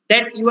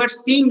 That you are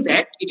seeing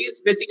that it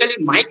is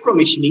basically micro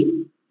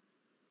machining.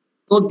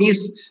 So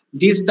this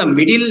the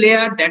middle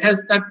layer that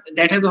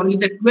has only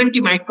the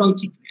 20 micron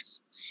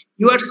thickness.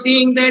 You are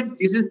seeing that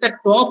this is the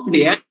top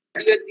layer.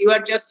 You are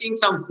just seeing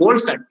some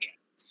holes are there.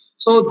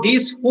 So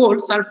these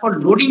holes are for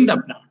loading the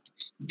blood.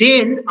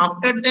 Then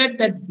after that,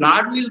 that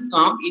blood will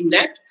come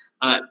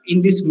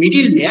in this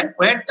middle layer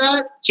where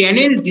the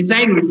channel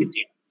design will be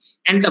there,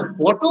 and the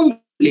bottom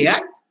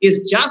layer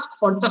is just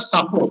for the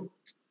support.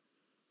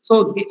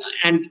 So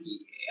and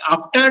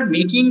after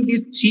making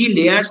these three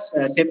layers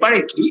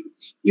separately,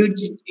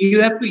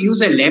 you have to use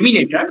a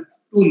laminator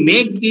to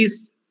make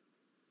this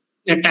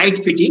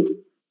tight fitting,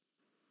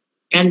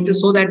 and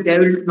so that there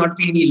will not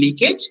be any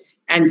leakage,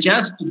 and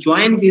just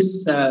join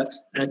these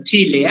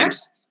three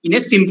layers in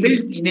a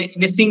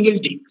single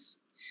digs.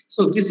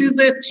 So this is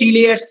a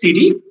 3-layer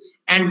CD,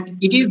 and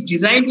it is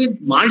designed with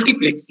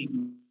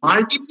multiplexing.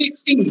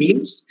 Multiplexing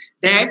means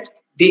that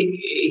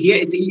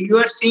you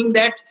are seeing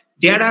that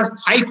there are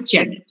 5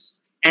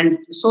 channels, and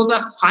so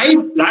the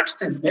 5 blood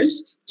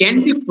samples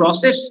can be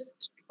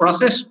processed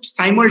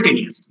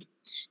simultaneously.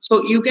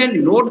 So you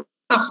can load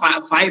the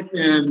five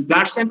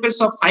blood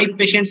samples of 5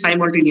 patients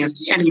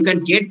simultaneously, and you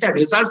can get the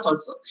results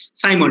also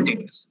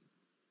simultaneously.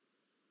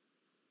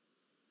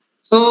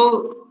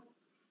 So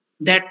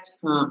that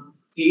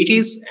it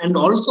is, and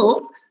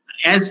also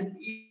as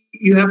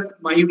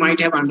you might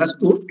have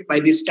understood by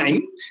this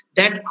time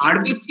that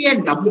RBC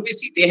and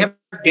WBC, they have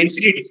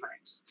density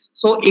difference.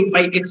 So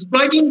by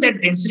exploiting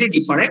that density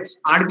difference,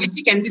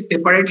 RBC can be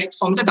separated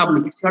from the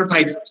WBC or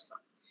vice versa.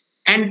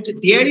 And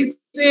there is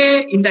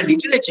in the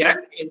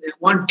literature,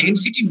 one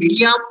density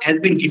medium has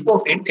been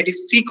reported, that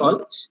is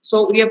fecal.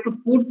 So we have to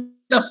put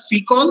the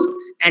fecal,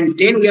 and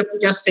then we have to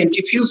just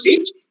centrifuge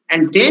it,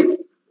 and then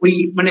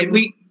we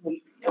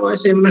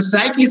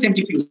slightly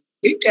centrifuge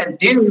it, and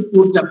then we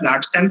put the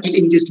blood sample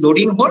in these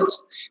loading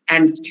holes,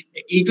 and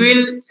it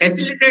will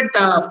facilitate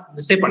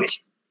the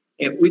separation.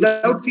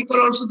 Without fecal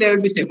also there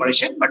will be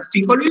separation, but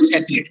fecal will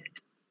facilitate.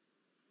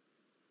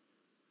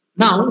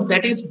 Now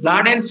that is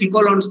blood and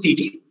fecal on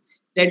CD.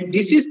 That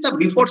this is the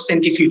before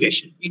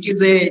centrifugation. It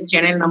is a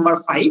channel number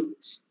 5.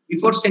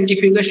 Before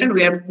centrifugation,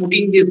 we are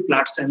putting this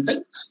blood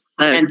sample,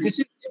 and this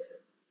is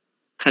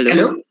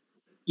Hello.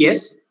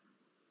 Yes.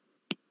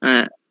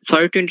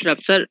 Sorry to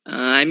interrupt, sir.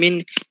 I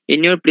mean,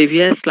 in your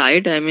previous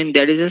slide, I mean,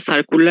 there is a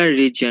circular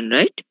region,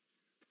 right?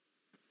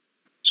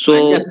 So,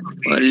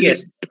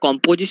 yes. The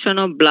composition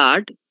of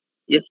blood,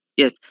 yes.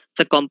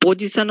 The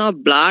composition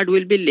of blood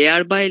will be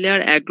layer by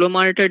layer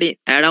agglomerated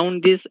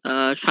around this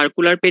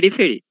circular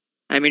periphery.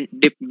 I mean,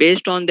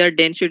 based on their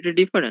density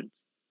difference.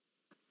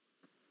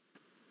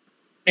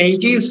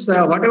 It is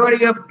whatever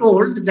you have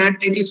told that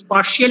it is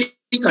partially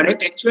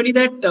correct. Actually,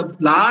 that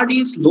blood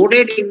is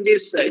loaded in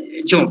this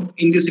zone,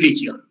 in this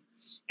region.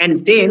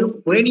 And then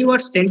when you are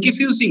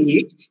centrifuging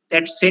it,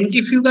 that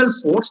centrifugal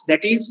force,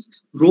 that is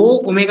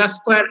rho omega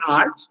square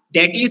R,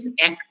 that is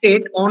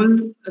acted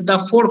on the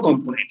 4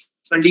 components.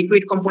 The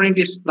liquid component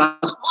is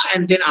plasma,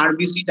 and then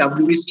RBC,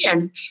 WBC,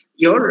 and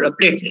your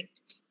platelet.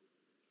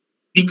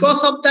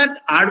 Because of that,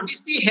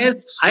 RBC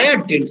has higher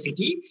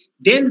density,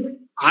 then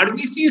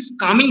RBC is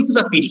coming to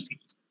the periphery.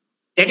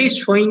 That is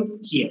showing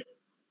here.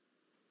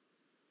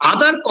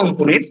 Other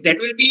components that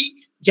will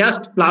be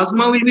just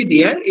plasma will be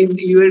there.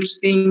 You are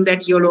seeing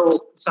that yellow,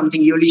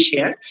 something yellowish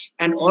here,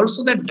 and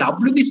also the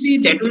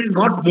WBC that will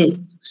not move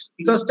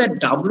because the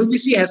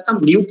WBC has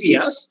some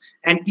nucleus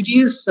and it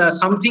is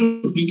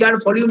something bigger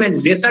volume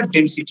and lesser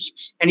density,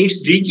 and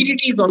its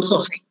rigidity is also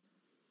high.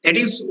 That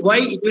is why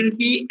it will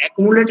be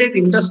accumulated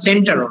in the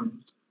center only.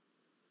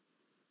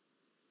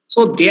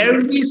 So there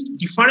will be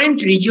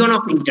different region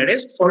of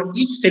interest for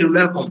each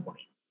cellular component.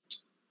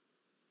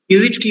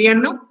 Is it clear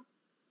now?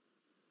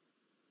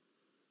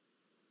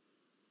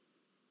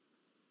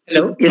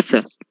 Hello? Yes,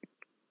 sir.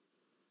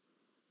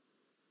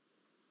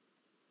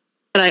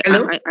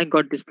 Hello? I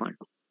got this point.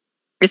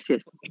 Yes.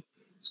 Okay.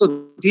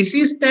 So this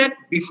is that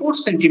before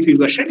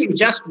centrifugation, you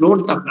just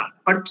load the blood.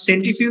 But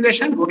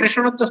centrifugation,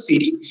 rotation of the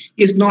CD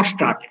is not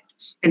started.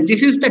 And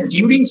this is the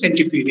during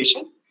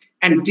centrifugation.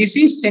 And this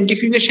is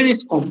centrifugation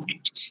is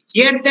complete.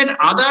 Here that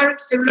other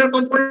cellular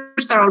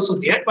components are also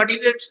there, but you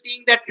are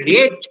seeing that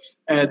red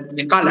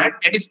the color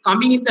that is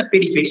coming in the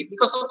periphery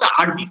because of the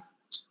RBC.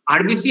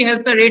 RBC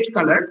has the red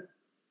color,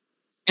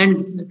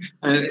 and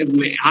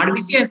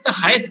RBC has the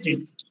highest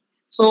density.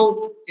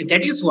 So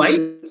that is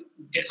why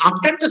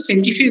after the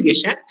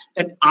centrifugation,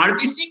 that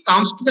RBC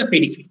comes to the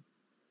periphery.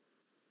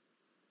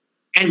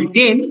 And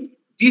then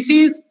this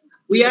is,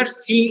 we are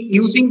seeing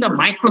using the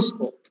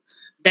microscope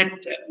that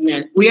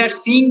we are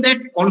seeing that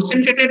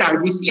concentrated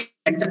RBC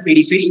at the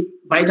periphery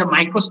by the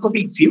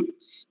microscopic view.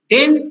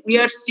 Then we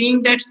are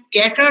seeing that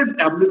scattered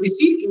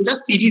WBC in the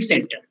CD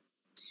center.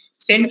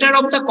 Center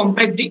of the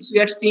compact disc, we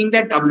are seeing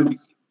that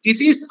WBC.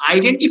 This is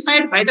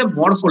identified by the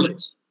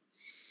morphology.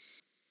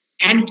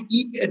 And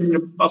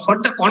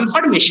for the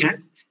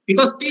confirmation,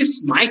 because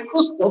this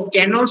microscope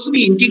can also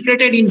be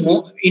integrated in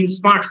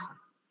smartphone,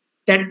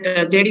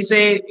 that there is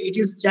it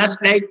is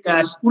just like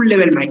a school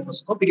level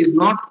microscope. It is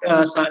not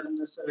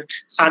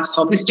such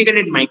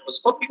sophisticated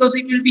microscope because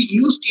it will be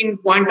used in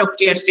point of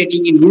care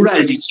setting in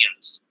rural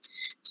regions.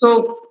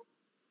 So,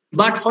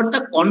 but for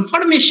the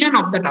confirmation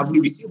of the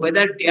WBC,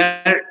 whether they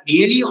are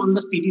really on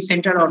the CD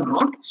center or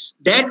not,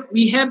 that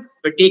we have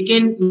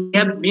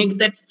made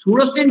that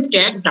fluorescent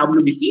tag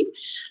WBC.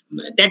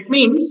 That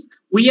means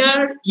we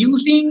are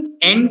using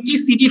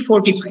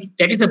anti-CD45.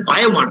 That is a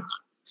biomarker.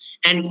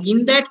 And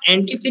in that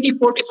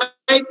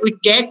anti-CD45, we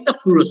tag the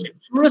fluorescent.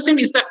 Fluorescent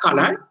is the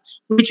color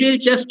which will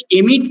just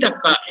emit the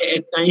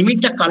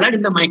color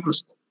in the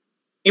microscope,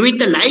 emit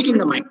the light in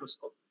the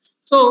microscope.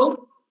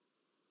 So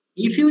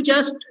if you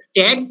just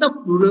tag the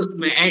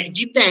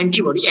give the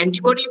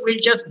antibody will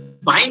just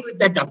bind with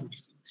that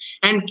WBC.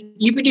 And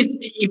if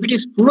it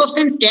is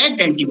fluorescent tagged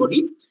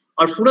antibody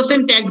or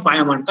fluorescent tagged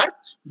biomarker,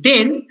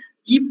 then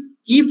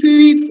if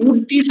we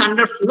put this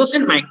under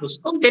fluorescent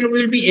microscope, then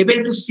we will be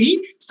able to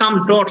see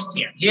some dots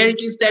here. Here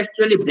it is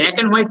actually black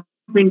and white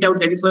printout,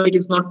 that is why it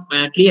is not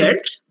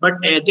clear. But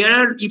there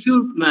are, if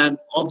you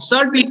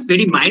observe it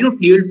very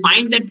minutely, you will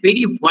find that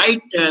very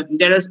white,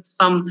 there are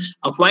some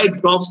white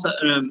drops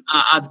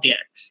are there.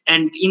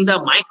 And in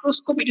the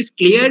microscope, it is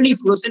clearly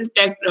fluorescent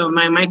tagged,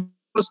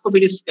 microscope,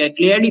 it is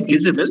clearly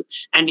visible,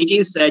 and it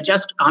is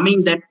just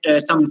coming that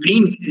some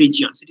green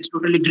regions. It is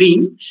totally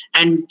green,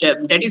 and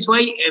that is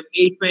why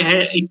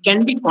it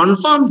can be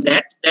confirmed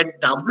that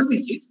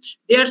WBCs,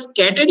 they are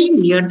scattering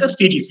near the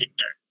CD center.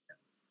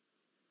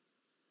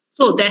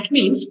 So that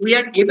means we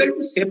are able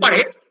to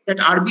separate that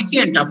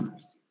RBC and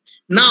WBC.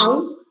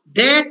 Now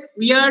that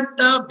we are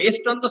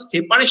based on the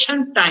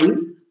separation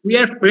time, we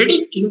are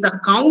predicting the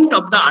count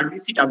of the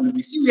RBC,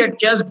 WBC. We are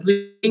just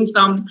doing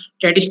some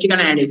statistical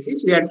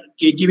analysis. We are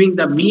giving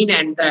the mean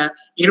and the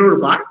error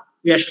bar.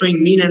 We are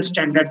showing mean and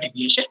standard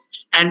deviation.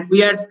 And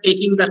we are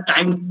taking the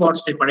time for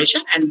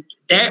separation. And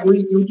there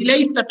we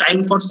utilize the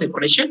time for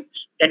separation.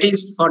 That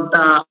is for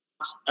the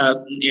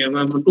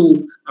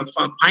to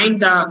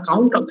find the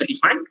count of the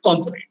different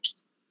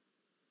components.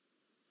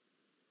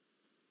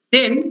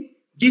 Then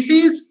this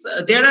is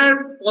there are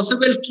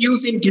possible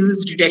cues in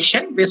disease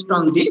detection based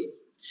on this,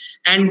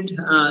 and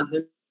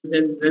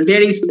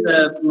there is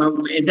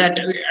that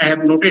I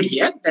have noted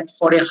here that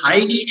for a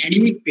highly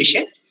anemic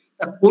patient,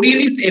 the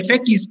Coriolis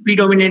effect is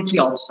predominantly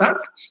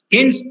observed.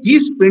 Hence,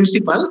 this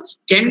principle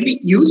can be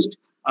used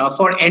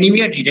for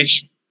anemia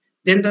detection.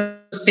 Then the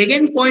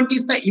second point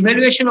is the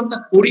evaluation of the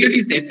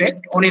Coriolis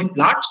effect on a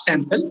blood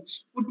sample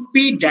would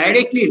be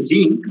directly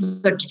linked to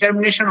the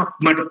determination of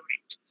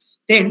hematocrit.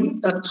 Then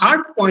the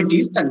third point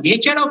is the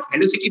nature of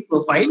velocity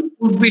profile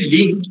would be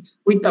linked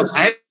with the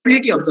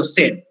viability of the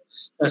cell.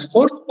 The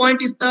fourth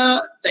point is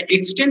the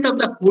extent of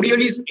the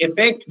Coriolis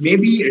effect may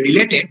be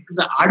related to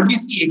the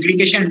RBC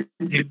aggregation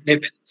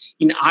level.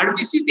 In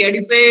RBC, there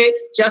is a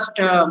just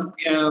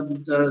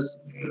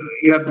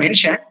you have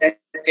mentioned that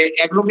the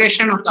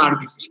aggregation of the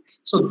RBC.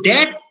 So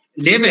that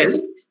level,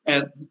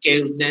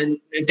 then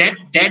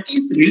that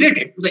is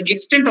related to the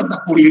extent of the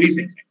Coriolis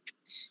effect.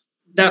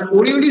 The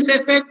Coriolis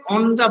effect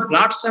on the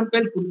blood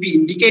sample could be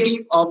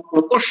indicative of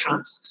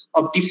proportions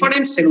of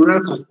different cellular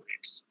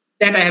components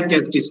that I have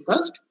just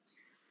discussed.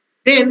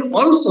 Then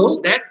also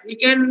that we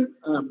can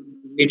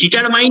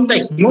determine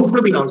the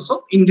hemoglobin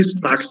also in this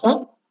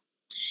platform.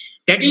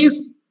 That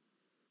is,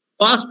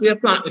 first we have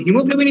to,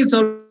 hemoglobin is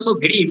also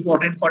very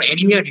important for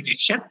anemia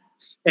detection.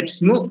 That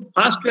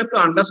first we have to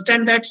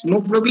understand that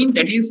hemoglobin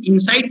that is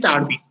inside the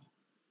RBC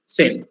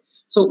cell.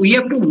 So we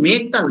have to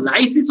make the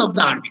lysis of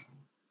the RBC.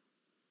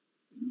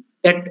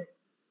 That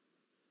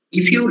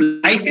if you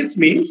lysis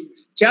means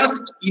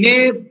just in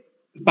a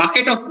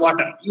bucket of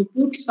water, you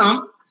put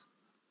some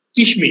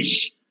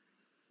kishmish.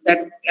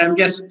 That I'm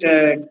just,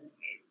 I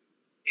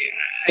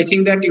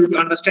think that you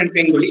understand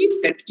Bengali,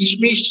 that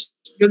kishmish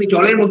যদি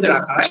জলের মধ্যে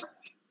রাখা হয়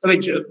তবে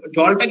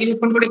জলটা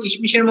কিছুক্ষণ পরে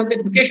কিশমিশের মধ্যে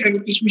ঢুকে সেটাকে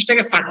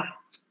কিশমিশটাকে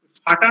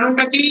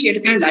ফাটানোটাকেই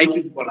এখানে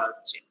লাইসিস বলা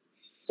হচ্ছে।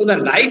 So the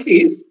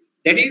lysis,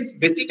 that is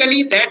basically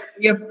that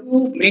we have to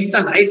make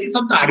the lysis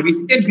of the RBC,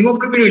 then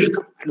hemoglobin will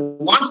come. And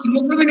once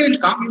hemoglobin will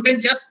come, you can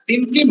just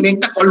simply make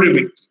the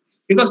colorimetry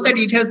because that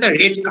it has the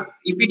red color.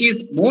 If it is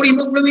more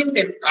hemoglobin,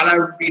 then color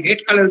would be red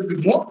color will be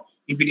more.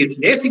 If it is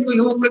less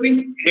hemoglobin,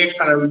 red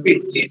color will be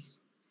less.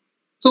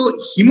 So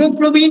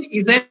hemoglobin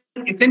is an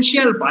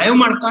essential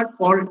biomarker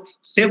for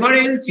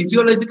several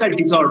physiological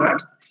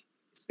disorders,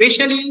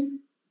 especially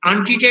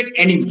untreated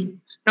anemia.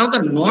 Now,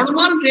 the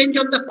normal range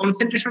of the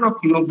concentration of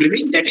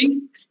hemoglobin, that is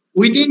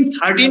within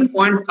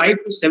 13.5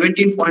 to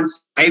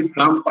 17.5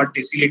 gram per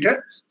deciliter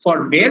for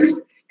males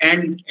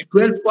and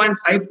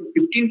 12.5 to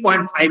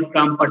 15.5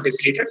 gram per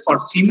deciliter for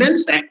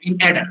females and in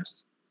adults.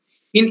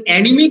 In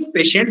anemic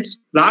patients,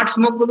 blood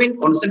hemoglobin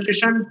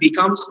concentration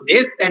becomes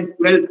less than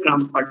 12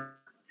 gram per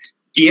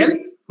dl,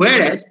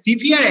 whereas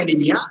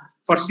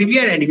for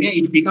severe anemia,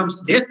 it becomes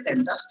less than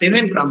the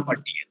 7 gram per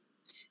dl.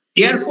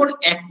 Therefore,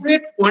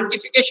 accurate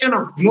quantification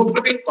of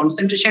hemoglobin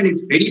concentration is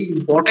very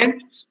important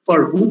for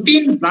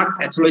routine blood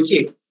pathology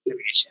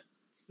examination.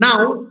 Now,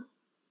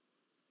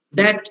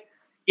 that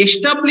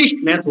established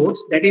methods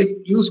that is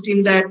used in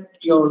that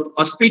your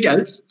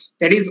hospitals,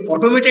 that is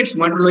automated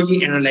hematology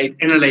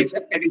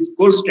analyzer, that is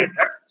gold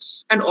standard.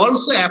 And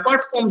also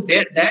apart from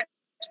that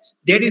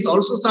there is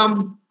also some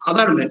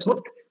other method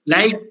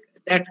like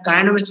that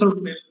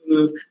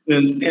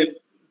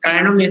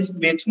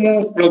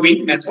kyanomethemoglobin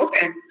method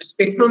and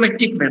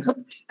spectrometric method,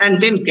 and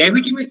then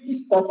gravimetric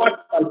copper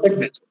sulfate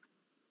method.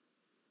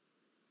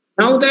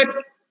 Now that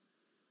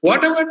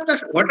what are the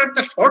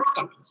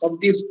shortcomings of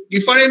these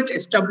different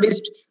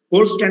established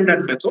gold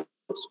standard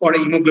methods for a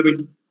hemoglobin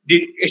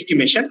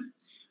estimation?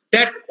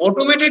 That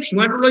automated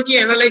hematology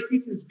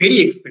analysis is very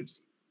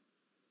expensive,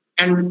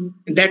 and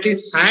that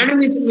is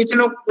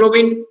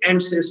cyanomethemoglobin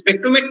and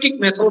spectrometric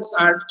methods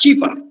are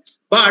cheaper,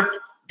 but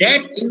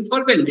that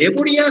involve a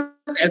laborious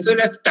as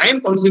well as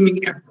time-consuming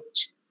approach.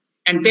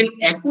 And then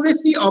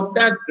accuracy of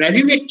the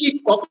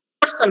gravimetric copper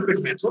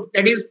sulfate method,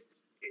 that is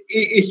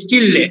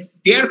still less.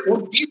 Therefore,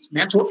 this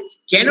method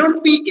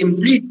cannot be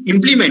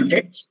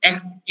implemented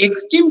as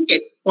extreme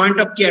point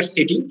of care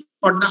setting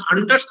for the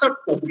underserved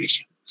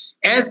population.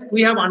 As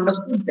we have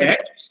understood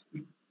that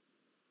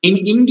in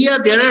India,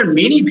 there are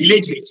many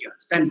village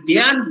regions and they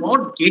are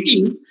not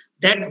getting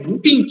that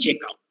routine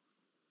checkup.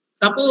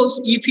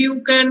 Suppose if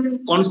you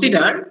can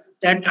consider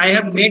that I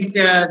have made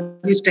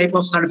this type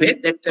of survey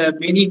that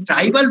many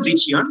tribal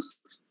regions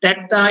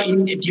that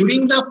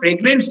during the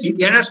pregnancy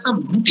there are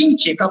some routine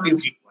checkup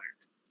is required,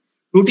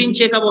 routine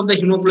checkup of the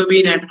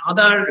hemoglobin and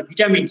other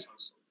vitamins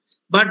also.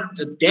 But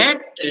that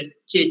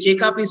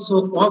checkup is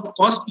so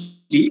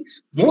costly.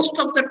 Most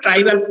of the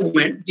tribal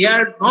women, they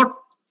are not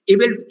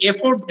able to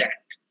afford that,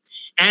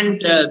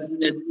 and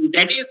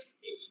that is.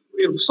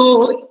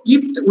 So,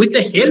 if with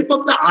the help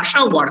of the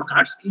ASHA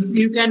workers, if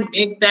you can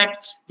make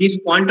this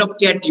point of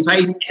care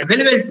device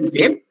available to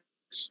them,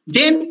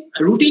 then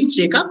routine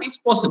checkup is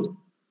possible.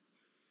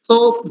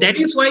 So that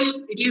is why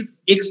it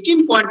is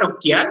extreme point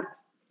of care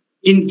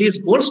in these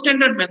gold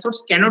standard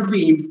methods cannot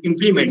be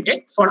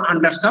implemented for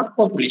underserved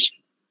population.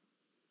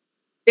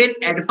 Then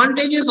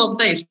advantages of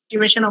the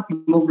estimation of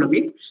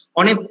hemoglobin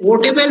on a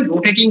portable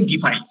rotating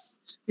device.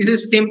 This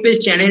is simple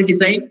channel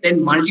design, then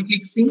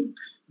multiplexing,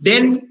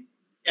 then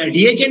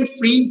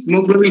reagent-free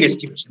hemoglobin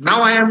estimation.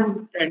 Now I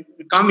am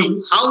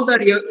coming how the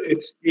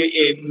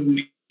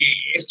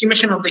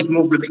estimation of the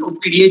hemoglobin would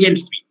be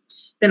reagent-free.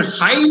 Then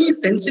highly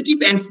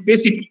sensitive and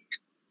specific.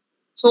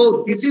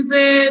 So this is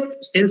a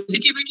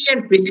sensitivity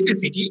and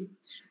specificity.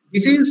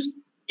 This is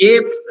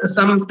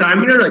some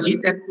terminology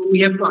that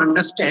we have to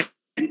understand.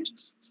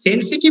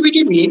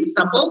 Sensitivity means,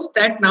 suppose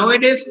that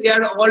nowadays we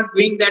are all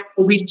doing that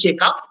COVID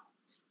checkup.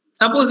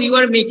 Suppose you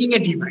are making a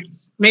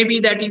device, maybe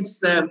that is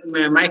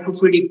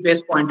Microfluidics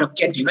based point of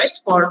care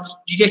device for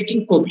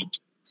detecting COVID.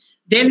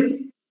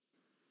 Then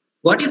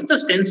what is the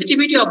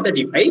sensitivity of the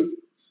device?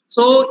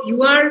 So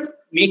you are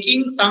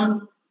making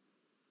some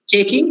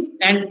checking,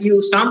 and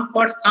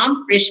for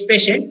some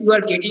patients you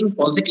are getting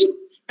positive,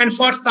 and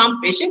for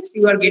some patients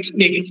you are getting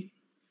negative.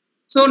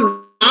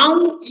 So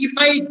now if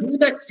I do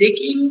the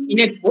checking in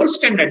a gold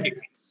standard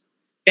device,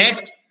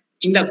 that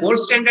in the gold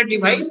standard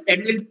device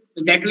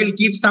that will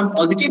give some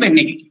positive and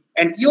negative,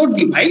 and your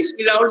device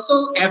will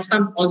also have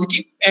some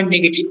positive and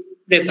negative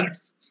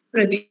results.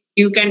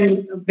 You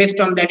can, based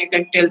on that, you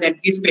can tell that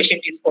this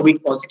patient is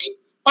COVID positive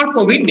or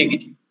COVID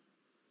negative.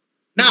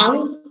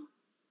 Now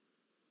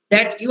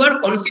that you are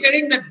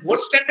considering that gold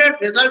standard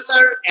results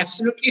are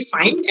absolutely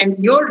fine, and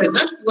your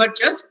results you are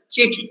just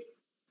checking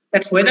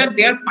that whether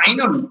they are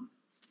fine or not.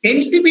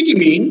 Sensitivity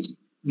means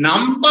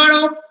number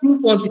of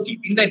true positive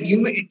in the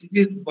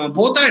numerator.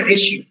 Both are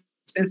ratio,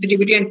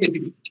 sensitivity and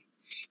specificity.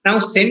 Now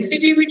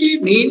sensitivity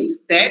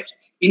means that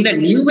in the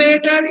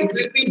numerator it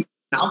will be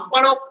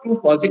number of true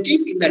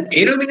positive, in the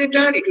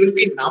denominator it will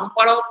be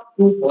number of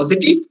true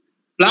positive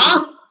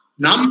plus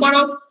number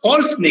of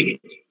false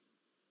negative.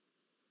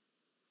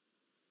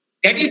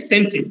 That is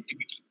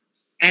sensitivity.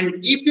 And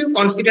if you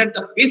consider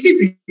the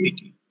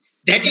specificity,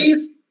 that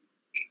is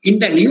in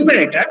the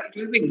numerator, it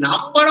will be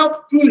number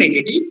of true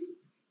negative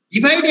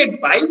divided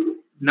by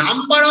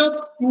number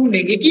of true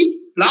negative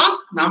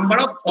plus number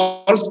of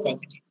false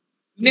positive.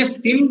 In a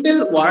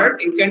simple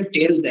word, you can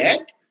tell that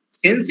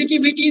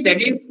sensitivity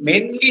that is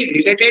mainly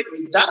related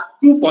with the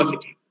true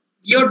positive.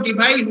 Your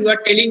device, you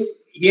are telling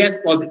he has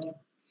positive,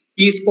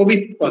 he is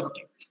COVID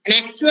positive, and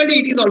actually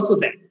it is also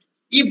that.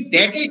 If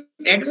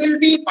that will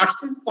be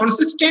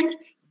consistent,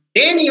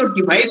 then your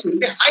device will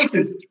be high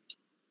sensitivity.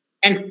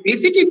 And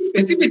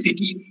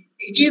specificity,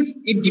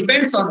 it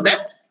depends on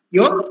that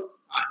your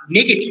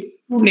negative,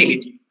 true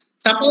negative.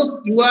 Suppose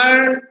you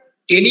are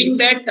telling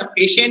that the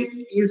patient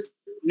is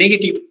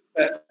negative,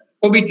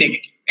 COVID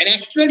negative, and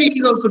actually it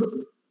is also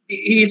true.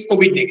 He is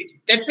COVID negative.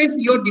 That means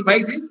your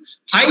device is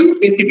high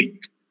specific.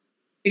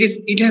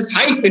 It has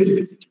high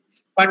specificity.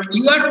 But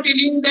you are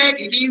telling that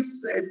it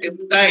is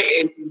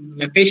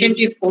the patient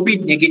is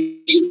COVID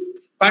negative,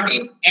 but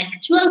in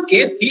actual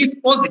case he is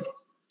positive.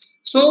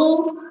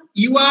 So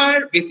you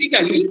are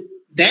basically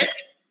that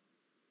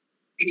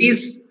it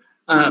is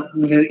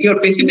your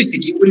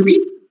specificity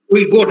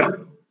will go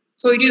down.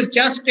 So it is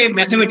just a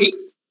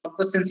mathematics of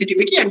the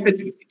sensitivity and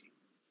specificity.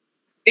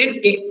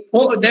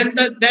 Then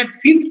that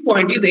fifth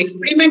point is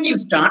experiment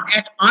is done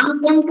at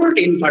uncontrolled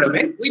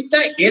environment with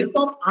the help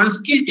of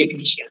unskilled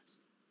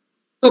technicians.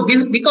 So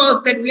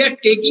because that we are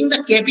taking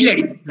the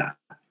capillary blood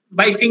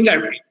by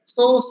fingerprint,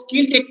 so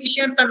skilled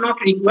technicians are not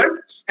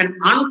required. And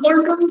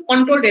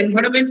uncontrolled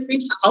environment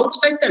means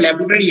outside the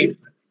laboratory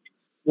environment.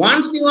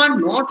 Once you are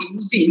not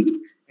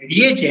using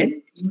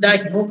reagent in the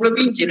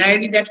hemoglobin,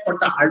 generally that for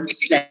the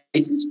RBC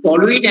lysis,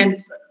 toluene and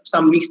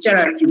some mixture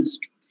are used.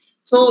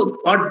 So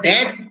for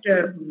that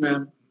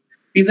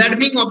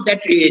preserving of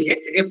that reagent,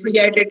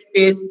 refrigerated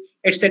space,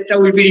 etc.,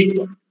 will be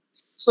required.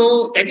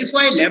 So that is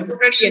why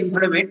laboratory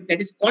environment,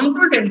 that is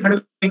controlled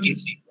environment,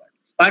 is required.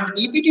 But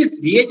if it is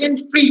reagent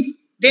free,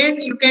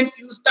 then you can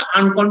use the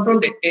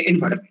uncontrolled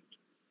environment.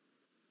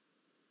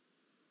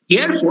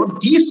 Therefore,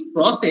 this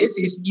process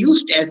is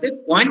used as a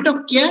point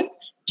of care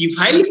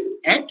device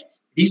at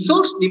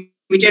resource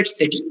limited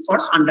setting for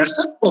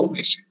underserved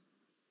population.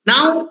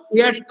 Now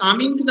we are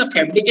coming to the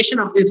fabrication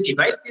of this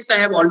device. This I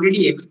have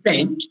already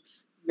explained.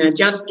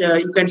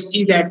 You can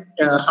see that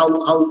how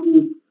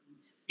to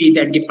see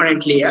the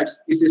different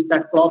layers. This is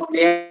the top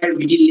layer,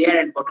 middle layer,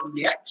 and bottom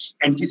layer.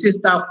 And this is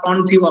the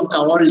front view of the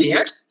all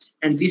layers.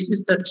 And this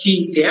is the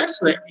three layers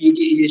where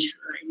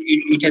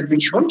it has been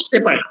shown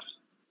separately.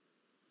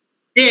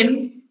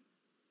 Then,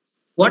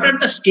 what are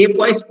the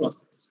stepwise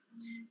process?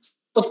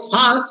 So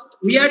first,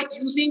 we are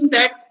using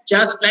that,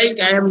 just like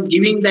I am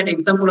giving that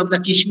example of the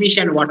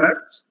kishmish and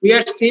water. We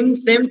are same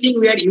thing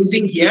we are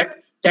using here,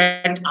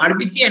 that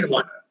RBC and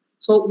water.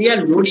 So we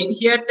are loading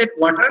here that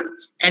water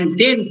and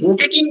then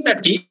rotating the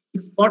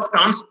disc for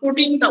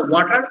transporting the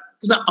water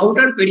to the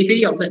outer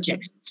periphery of the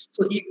channel.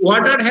 So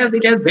water has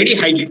very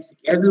high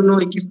density. As you know,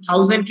 it is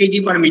 1000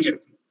 kg per meter.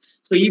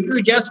 So if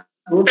you just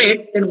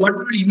rotate, then water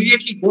will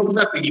immediately go to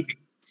the periphery.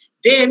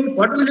 Then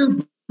what will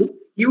you do?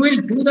 You will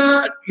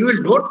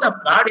load the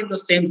blood in the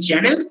same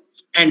channel,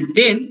 and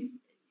then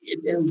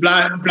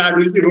blood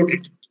will be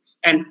rotated.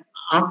 And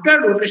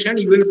after rotation,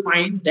 you will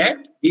find that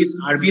this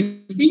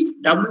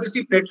RBC,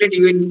 WBC platelet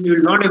you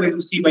will not able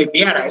to see by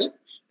bare eye.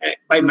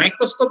 By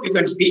microscope you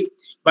can see,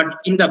 but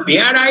in the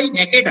bare eye,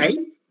 naked eye,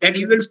 that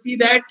you will see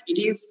that it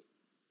is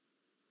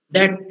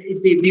that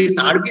this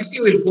RBC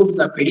will go to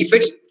the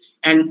periphery,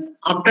 and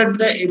after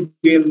the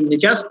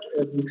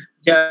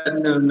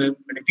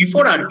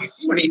before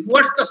RBC, when it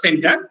towards the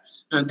center,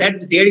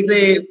 that there is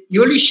a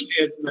yellowish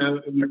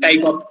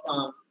type of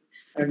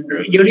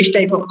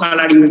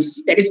color you will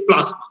see, that is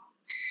plasma.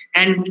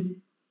 And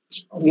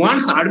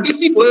once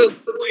RBC will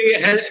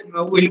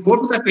go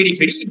to the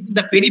periphery, in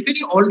the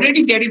periphery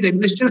already there is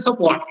existence of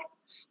water.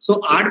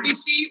 So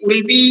RBC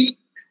will be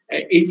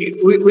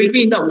it will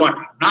be in the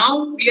water.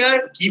 Now we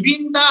are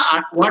giving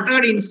the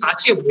water in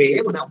such a way,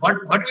 what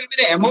will be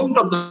the amount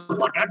of the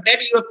water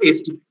that you have to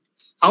estimate.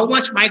 How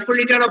much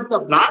microliter of the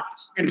blood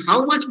and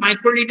how much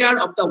microliter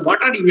of the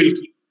water you will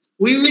keep.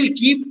 We will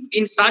keep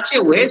in such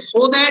a way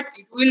so that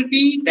it will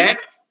be that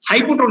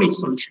hypotonic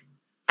solution.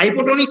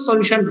 Hypotonic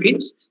solution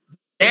means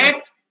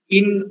that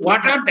in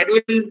water that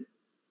will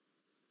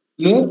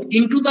move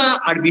into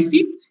the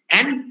RBC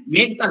and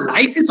make the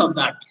lysis of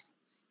the RBC.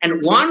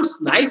 And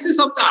once lysis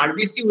of the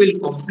RBC will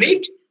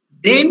complete,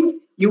 then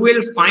you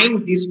will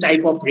find this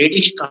type of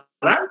reddish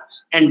color,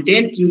 and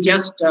then you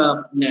just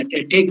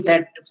take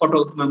that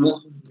photo in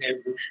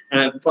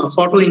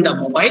the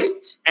mobile,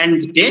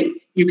 and then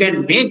you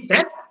can make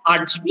that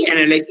RGB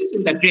analysis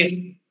in the gray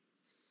scale.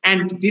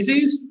 And this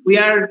is, we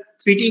are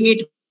fitting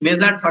it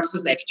measured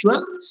versus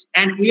actual,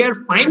 and we are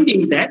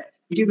finding that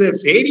it is a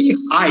very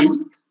high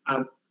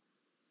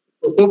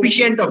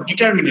coefficient of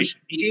determination.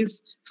 It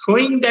is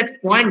showing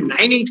that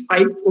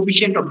 0.985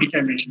 coefficient of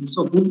determination.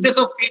 So goodness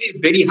of fit is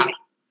very high,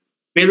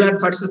 measured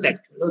versus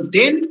actual. So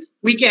then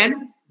we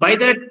can, by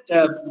that,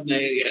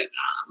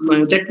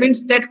 that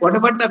means that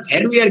whatever the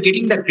value we are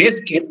getting the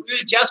grayscale, we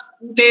will just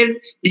put an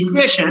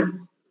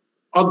equation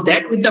of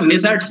that with the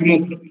measured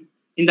hemoglobin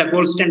in the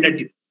gold standard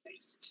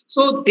device.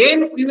 So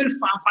then we will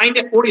find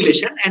a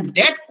correlation, and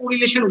that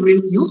correlation we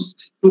will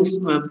use to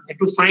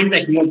find the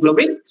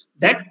hemoglobin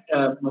that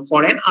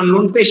for an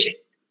unknown patient.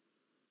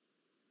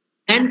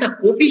 And the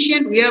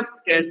coefficient we have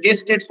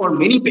tested for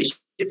many patients.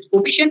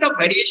 Coefficient of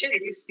variation,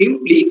 it is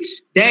simply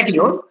that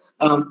your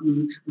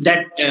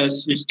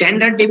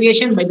standard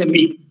deviation by the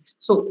mean.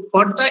 So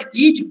for the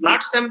each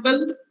blood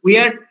sample, we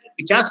are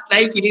just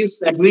like it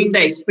is doing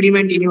the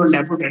experiment in your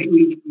laboratory.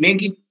 We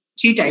make it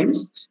 3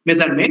 times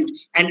measurement,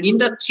 and in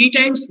the 3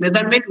 times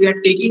measurement we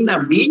are taking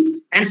the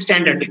mean and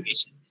standard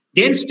deviation,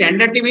 then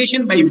standard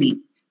deviation by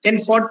mean.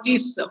 Then for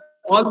this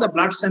all the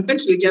blood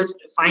samples we just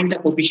find the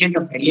coefficient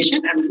of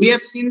variation, and we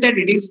have seen that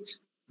it is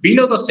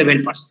below the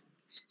 7%.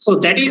 So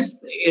that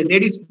is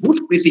there is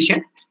good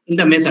precision in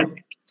the measurement.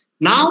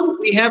 Now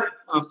we have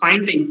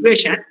find the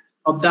equation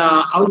of the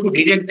how to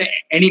detect the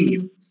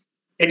anemia.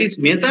 That is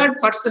measured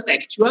versus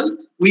actual.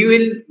 We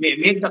will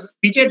make the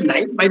fitted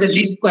line by the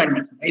least square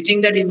method. I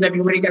think that in the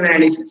numerical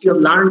analysis you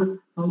have learned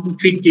how to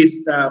fit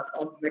these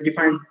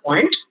defined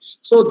points.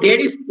 So there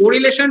is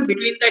correlation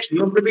between the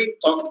hemoglobin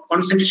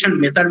concentration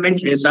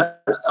measurement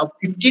results of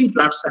 15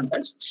 blood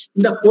samples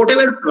in the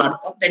portable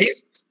platform, that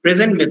is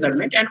present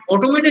measurement, and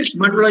automated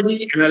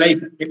hematology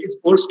analyzer, that is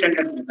gold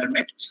standard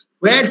measurement,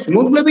 where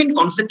hemoglobin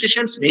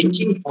concentrations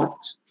ranging from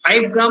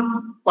 5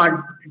 gram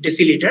per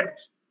deciliter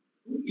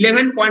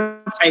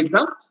 11.5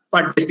 gram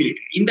per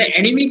deciliter. In the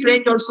anemic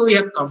range also we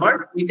have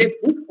covered with a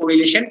good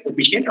correlation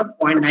coefficient of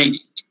 0.98.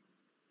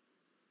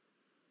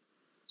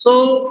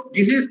 So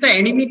this is the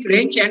anemic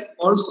range, and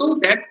also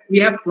that we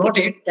have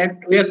plotted that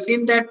we have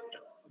seen that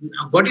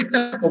what is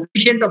the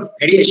coefficient of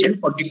variation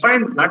for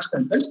different blood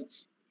samples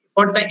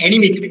for the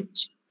anemic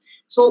range.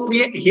 So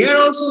here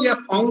also we have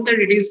found that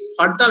it is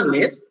further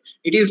less.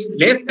 It is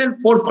less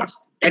than 4%.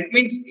 That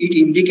means it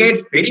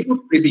indicates very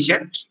good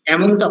precision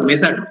among the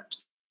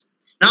measurements.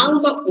 Now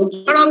the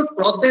overall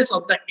process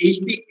of the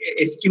HB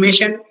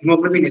estimation,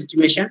 hemoglobin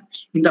estimation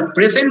in the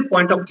present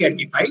point of care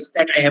device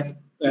that I have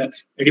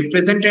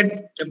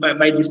represented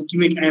by this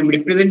schematic, I am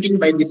representing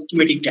by this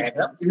schematic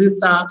diagram. This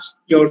is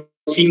your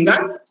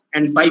finger,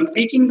 and by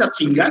pricking the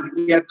finger,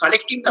 we are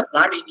collecting the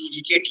blood in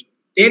irrigating.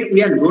 Then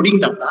we are loading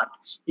the blood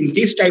in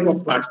this type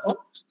of platform.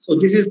 So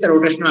this is the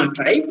rotational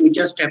drive. We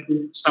just have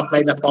to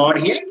supply the power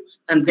here,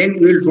 and then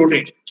we will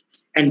rotate it.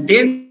 And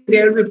then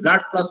there will be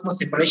blood plasma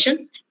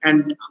separation,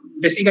 and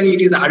basically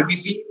it is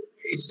RBC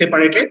is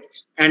separated,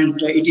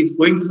 and it is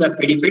going to the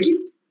periphery.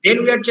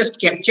 Then we are just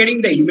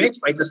capturing the image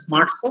by the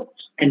smartphone,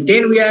 and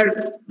then we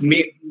are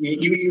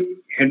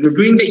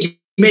doing the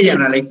image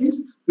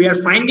analysis. We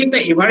are finding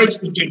the average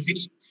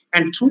intensity,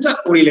 and through the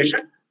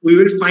correlation, we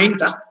will find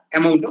the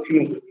amount of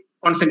hemoglobin,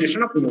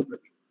 concentration of hemoglobin.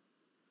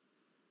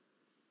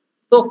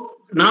 So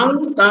now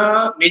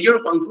the major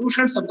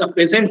conclusions of the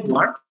present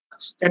work,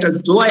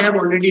 that though I have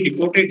already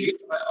reported it,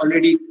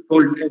 already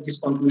told this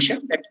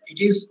conclusion, that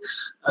it is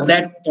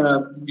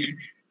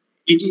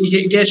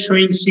it is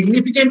showing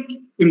significant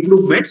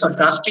improvements or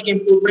drastic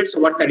improvements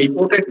over the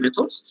reported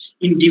methods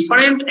in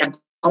different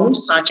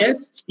accounts, such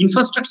as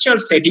infrastructure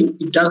setting.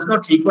 It does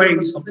not require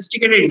any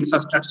sophisticated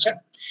infrastructure.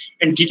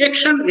 And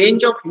detection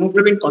range of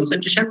hemoglobin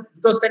concentration,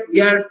 because that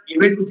we are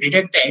able to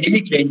detect the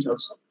anemic range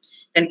also.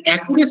 And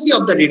accuracy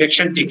of the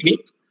detection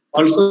technique,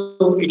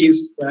 also it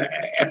is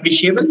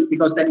appreciable,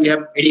 because that we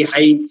have very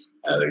high,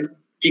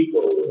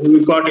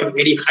 we got a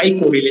very high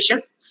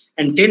correlation.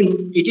 And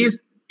then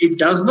it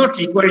does not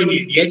require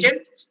any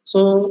reagent.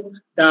 So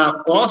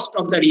the cost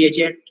of the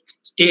reagent,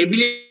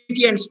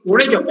 stability and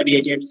storage of the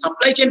reagent,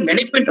 supply chain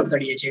management of the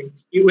reagent,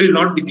 it will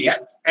not be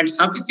there. And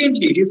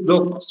sufficiently, it is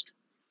low cost.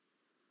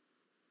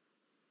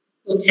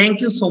 So thank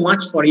you so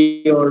much for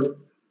your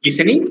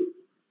listening.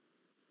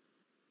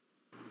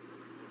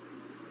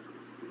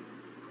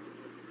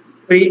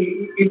 So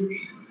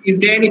is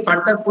there any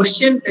further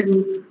question?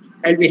 Then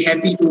I'll be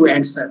happy to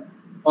answer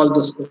all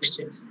those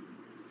questions.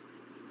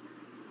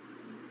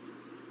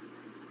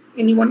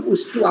 Anyone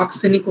wish to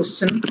ask any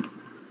question?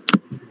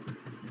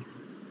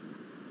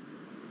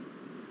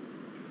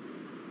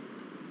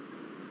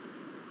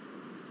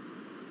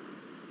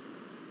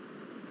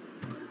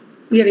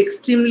 We are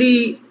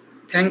extremely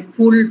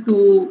thankful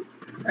to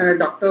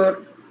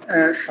Dr.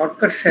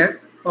 Sarkar sir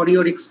for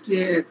your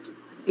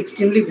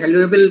extremely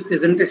valuable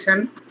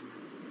presentation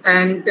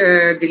and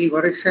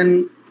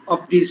deliberation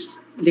of this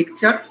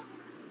lecture.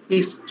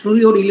 Through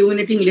your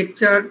illuminating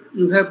lecture,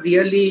 you have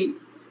really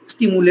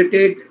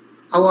stimulated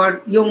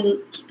our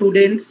young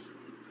students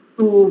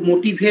to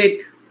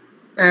motivate,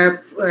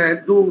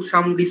 do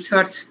some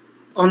research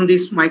on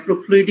this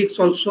microfluidics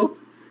also.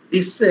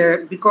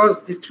 Because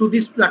through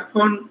this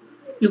platform,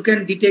 you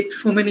can detect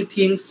so many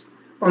things,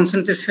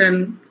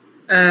 concentration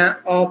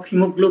of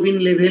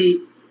hemoglobin level,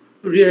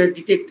 to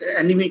detect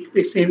anemic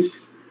patients,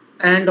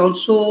 and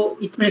also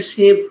it may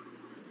save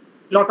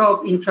lot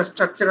of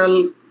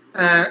infrastructural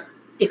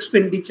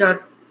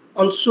expenditure,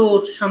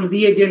 also some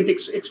reagent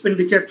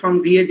expenditure from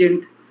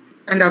reagent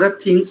and other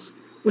things.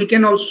 We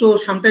can also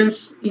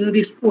sometimes in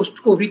this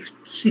post-COVID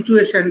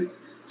situation,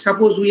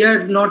 suppose we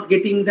are not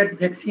getting that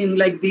vaccine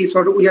like this,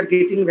 or we are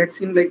getting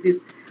vaccine like this.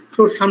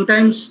 So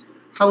sometimes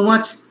how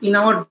much in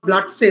our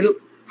blood cell,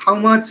 how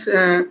much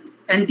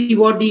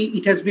antibody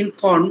it has been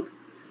formed,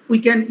 we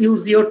can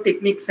use your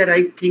techniques, sir,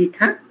 I think.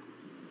 Huh?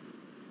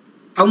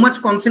 How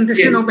much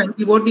concentration of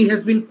antibody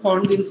has been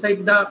formed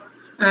inside the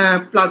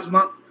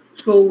plasma,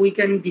 so we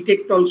can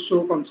detect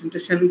also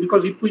concentration.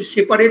 Because if we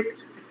separate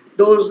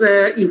those,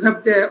 you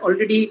have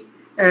already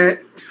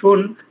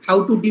shown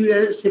how to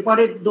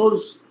separate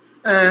those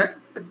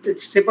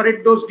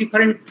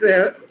different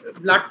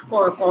blood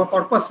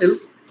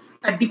corpuscles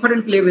at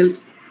different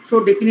levels.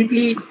 So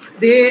definitely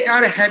they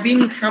are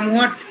having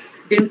somewhat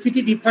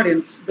density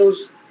difference,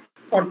 those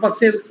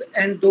corpuscles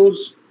and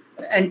those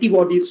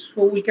antibodies.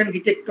 So we can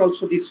detect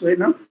also this way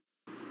now.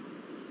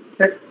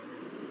 That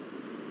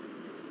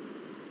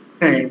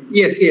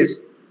Yes.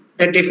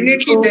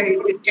 Definitely, so,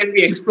 this can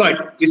be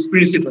exploited, this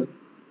principle.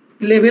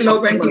 Level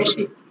of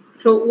antibody.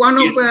 So one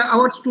of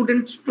our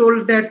students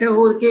told that,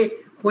 okay,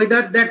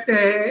 whether that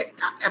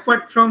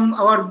apart from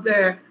our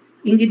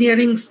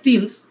engineering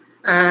streams,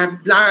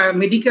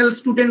 medical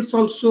students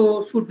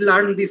also should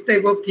learn this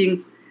type of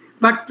things.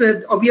 But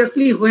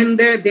obviously, when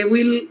they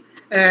will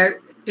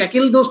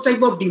tackle those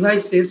type of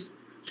devices,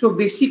 so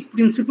basic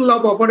principle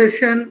of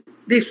operation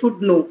they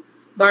should know.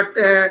 But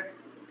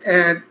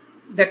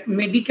that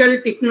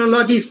medical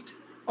technologists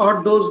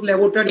or those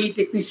laboratory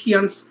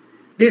technicians,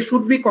 they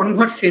should be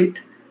conversant,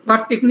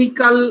 but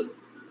technical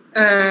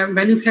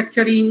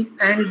manufacturing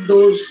and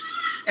those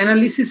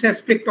analysis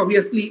aspect,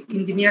 obviously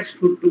engineers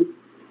should do.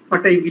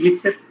 What I believe,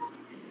 sir.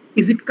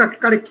 Is it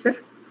correct, sir?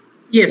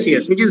 Yes,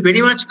 it is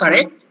very much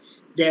correct.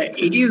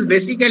 It is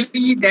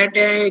basically that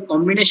a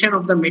combination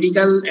of the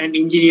medical and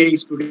engineering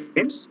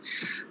students.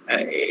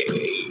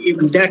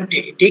 That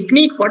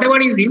technique, whatever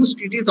is used,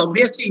 it is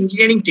obviously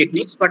engineering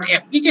techniques, but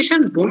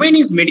application domain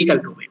is medical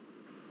domain.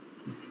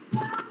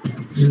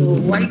 So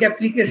wide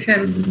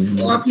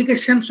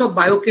applications of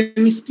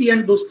biochemistry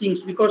and those things,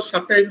 because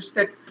sometimes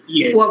that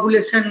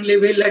coagulation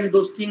level and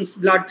those things,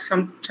 blood,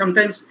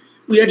 sometimes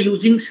we are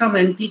using some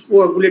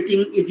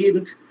anticoagulating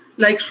agents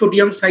like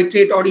sodium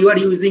citrate, or you are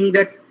using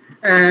that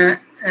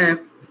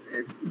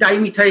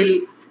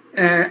dimethyl.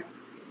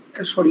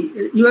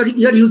 You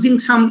are using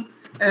some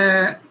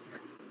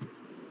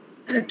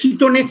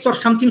Tritonex or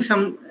something,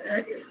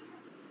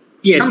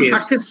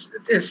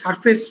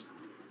 surface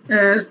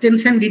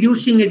tension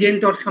reducing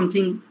agent or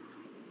something.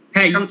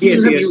 That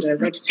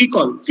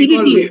FECOL.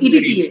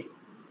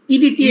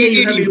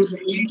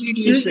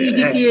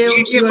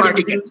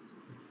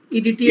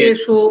 EDTA.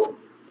 So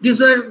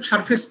these are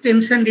surface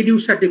tension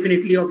reducer,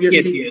 definitely,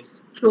 obviously.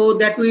 So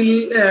that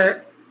will.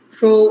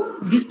 So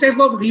this type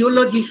of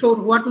rheology, so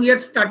what we are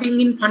studying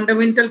in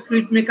fundamental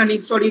fluid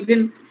mechanics or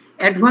even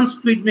advanced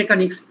fluid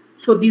mechanics.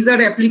 So these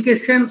are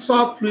applications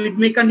of fluid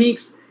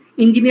mechanics,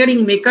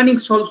 engineering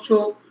mechanics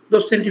also,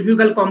 those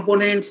centrifugal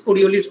components,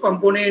 Coriolis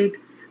component,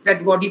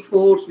 that body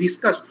force,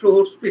 viscous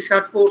force,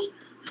 pressure force.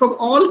 So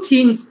all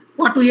things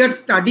what we are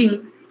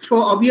studying. So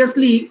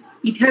obviously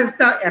it has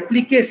the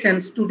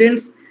application.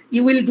 Students,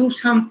 you will do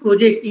some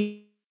project.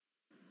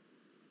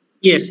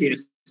 Yes.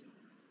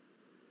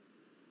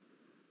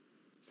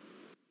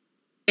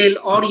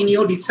 or in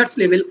your research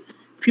level,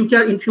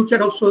 in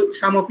future also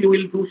some of you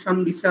will do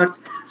some research.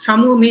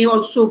 Some who may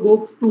also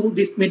go to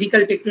this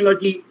medical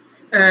technology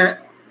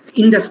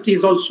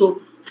industries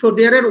also. So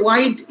there are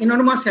wide,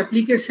 enormous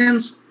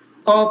applications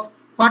of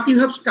what you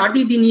have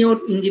studied in your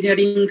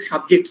engineering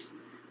subjects,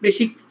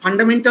 basic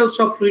fundamentals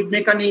of fluid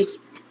mechanics,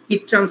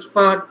 heat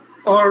transfer,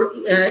 or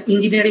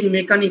engineering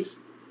mechanics.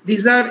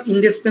 These are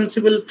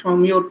indispensable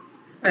from your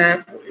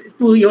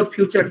to your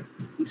future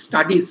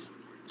studies.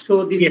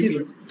 So this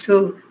is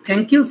so.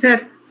 Thank you,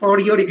 sir, for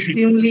your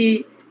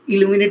extremely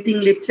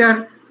illuminating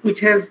lecture, which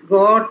has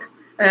got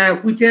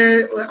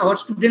our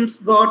students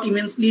got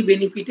immensely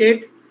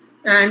benefited,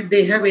 and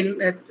they have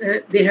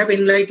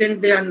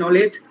enlightened their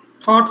knowledge,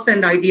 thoughts,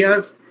 and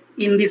ideas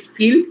in this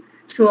field.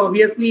 So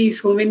obviously,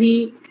 so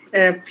many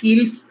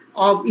fields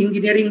of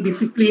engineering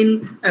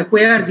discipline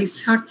where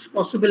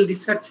possible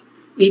research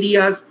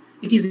areas,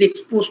 it is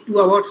exposed to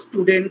our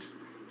students.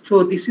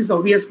 So this is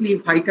obviously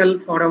vital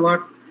for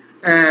our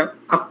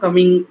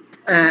upcoming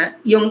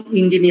young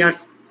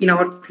engineers in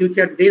our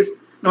future days,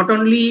 not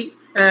only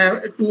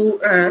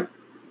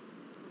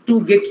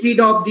to get rid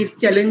of these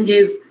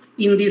challenges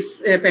in these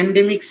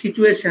pandemic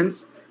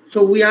situations.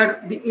 So we are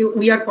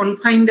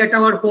confined at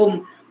our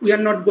home. We are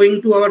not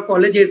going to our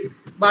colleges,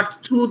 but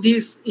through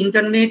this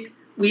internet,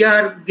 we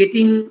are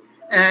getting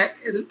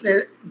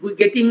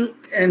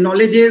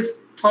knowledges,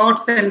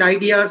 thoughts, and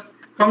ideas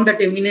from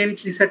that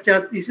eminent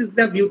researchers. This is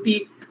the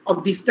beauty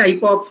of this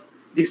type of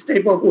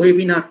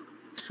webinar.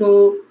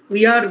 So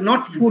we are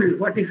not full.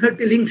 What you are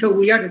telling, so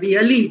we are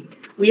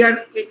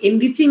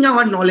enriching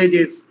our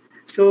knowledges.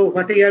 So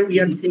what we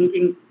are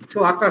thinking.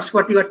 So Akash,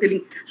 what you are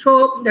telling.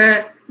 So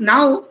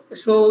now,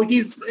 so it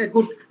is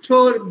good.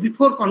 So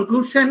before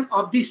conclusion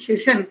of this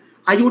session,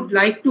 I would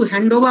like to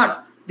hand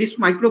over this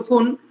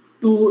microphone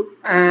to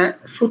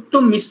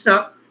Suttom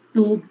Mishra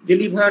to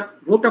deliver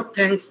vote of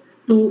thanks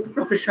to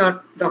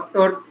Professor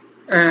Dr.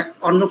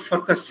 Arnob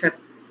Sarkar sir.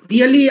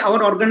 Really,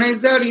 our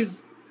organizer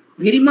is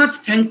very much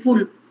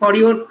thankful for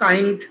your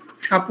kind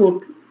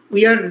support.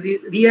 We are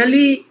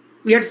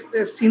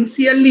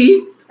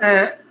sincerely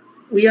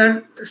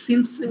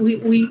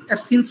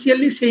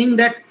saying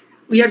that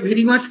we are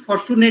very much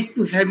fortunate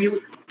to have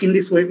you in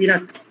this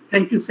webinar.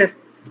 Thank you, sir.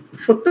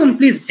 Suttom,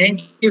 please.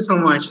 Thank you so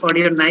much for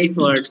your nice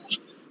words.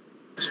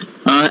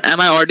 Am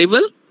I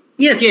audible?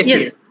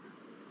 Yes.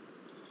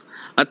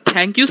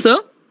 Thank you,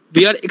 sir.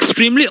 We are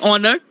extremely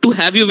honored to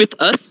have you with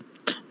us.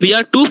 We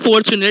are too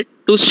fortunate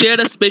to share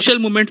a special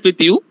moment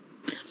with you.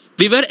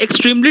 We were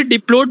extremely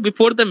deployed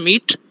before the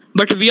meet,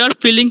 but we are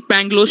feeling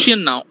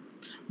Panglossian now.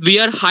 We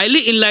are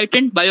highly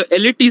enlightened by your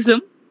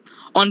elitism.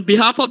 On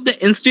behalf of the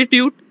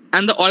Institute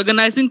and the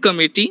organizing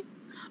committee,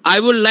 I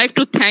would like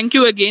to thank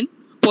you again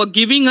for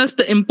giving us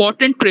the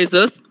important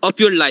treasures of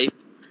your life.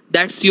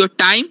 That's your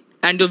time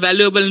and your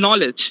valuable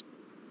knowledge.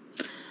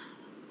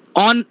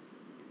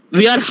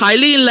 We are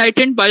highly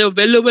enlightened by your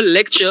valuable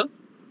lecture.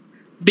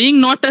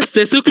 Being not a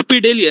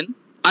sesquipedalian,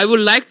 I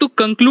would like to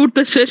conclude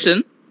the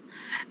session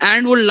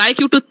and would like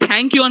you to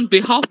thank you on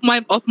behalf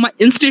of my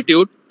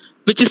institute,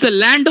 which is a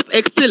land of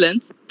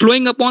excellence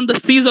flowing upon the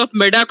seas of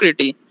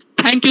mediocrity.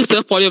 Thank you,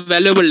 sir, for your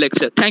valuable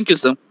lecture. Thank you,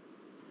 sir.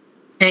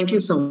 Thank you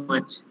so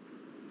much.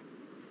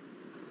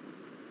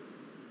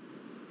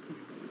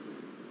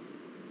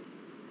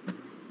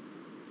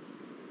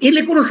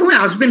 এলে কোনো সময়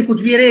আসবেন,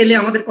 কুচবিহারে এলে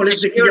আমাদের college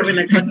দেখে যাবেন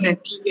একবার।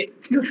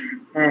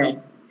 হ্যাঁ,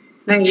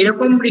 না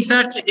এরকম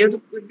রিসার্চ যেহেতু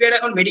কুচবিহার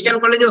এখন মেডিকেল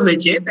কলেজও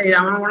হয়েছে, তাই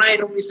আমার মনে হয়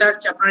এরকম রিসার্চ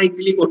আপনারা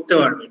ইজিলি করতে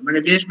পারবেন, মানে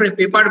বিশেষ করে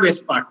পেপার বেস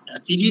পার্টটা,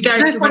 সিডিটা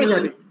একটু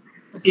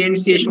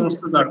সিএনসি এই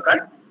সমস্ত দরকার,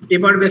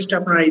 পেপার বেসটা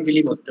আপনারা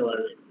ইজিলি করতে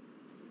পারবেন।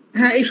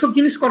 হ্যাঁ, এইসব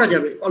জিনিস করা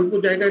যাবে, অল্প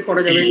জায়গায়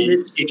করা যাবে।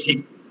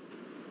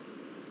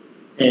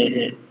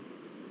 হ্যাঁ,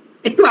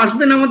 একটু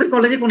আসবেন আমাদের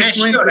কলেজে কোনো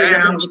সময়।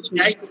 আমি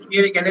যাই,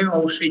 কুচবিহারে গেলে আমি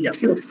অবশ্যই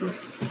যাবো।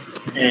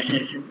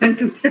 Thank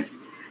you sir,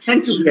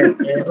 thank you.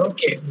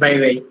 Okay, bye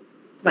bye.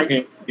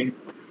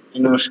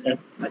 নমস্কার।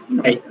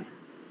 By.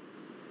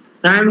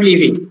 I am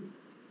leaving.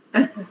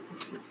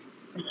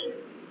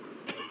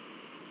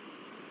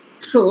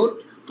 So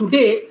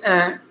today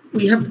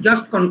we have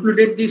just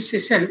concluded this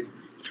session.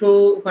 So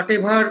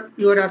whatever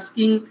you are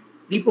asking,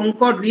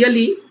 Deepankar,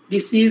 really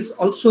this is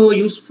also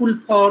useful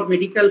for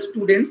medical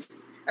students.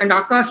 And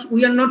Akash, we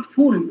are not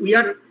fool. We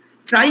are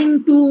trying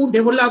to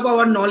develop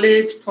our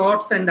knowledge,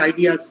 thoughts, and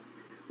ideas.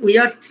 We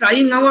are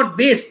trying our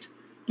best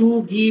to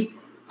give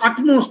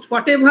utmost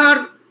whatever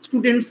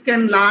students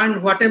can learn,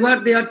 whatever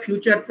their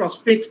future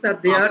prospects are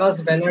there.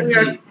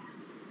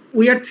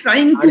 We are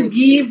trying to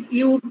give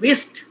you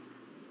best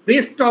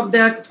of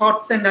their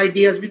thoughts and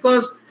ideas,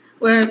 because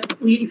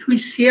if we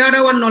share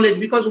our knowledge,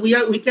 because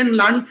we can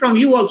learn from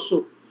you also,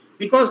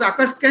 because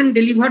Akash can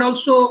deliver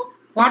also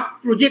what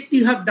project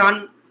you have done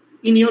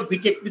in your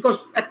BTech, because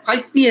at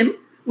 5 p.m.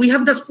 we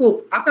have the scope.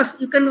 Akash,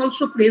 you can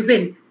also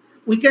present.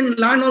 We can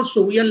learn also.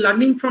 We are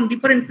learning from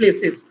different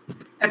places.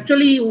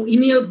 Actually, in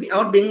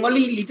our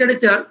Bengali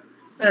literature,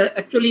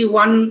 actually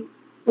one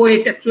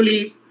poet, actually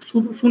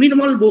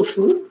Sunirmal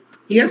Bosu,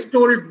 he has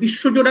told,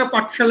 "Bishwojora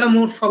Pathshala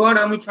mor sobar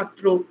ami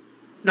chhatro,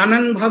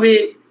 নানানভাবে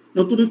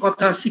নতুন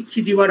কথা শিখছি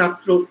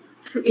দিবারাত্র,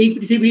 এই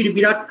পৃথিবীর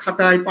বিরাট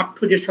খাতায় পাঠ্য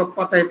যেসব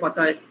পাতায়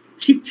পাতায়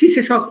শিখছি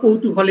সেসব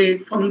কৌতূহলে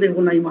সন্দেহ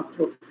নাই মাত্র।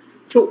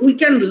 So we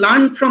can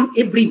learn from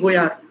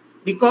everywhere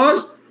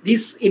because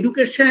this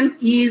education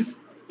is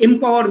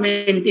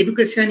empowerment,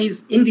 education is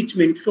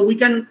enrichment. So we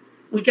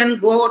can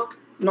got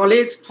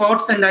knowledge,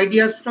 thoughts and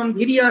ideas from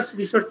various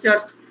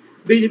researchers,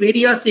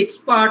 various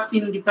experts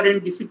in different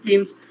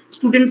disciplines.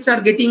 Students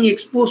are getting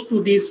exposed to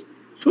this.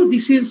 So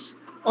this is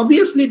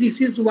obviously this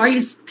is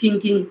wise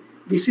thinking.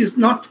 This is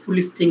not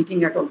foolish thinking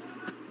at all.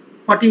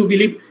 What you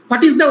believe?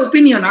 What is the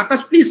opinion?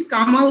 Akash, please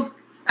come out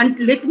and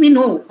let me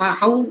know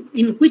how,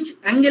 in which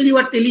angle you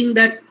are telling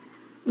that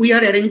we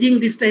are arranging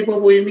this type of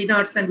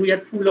webinars and we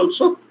are full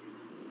also.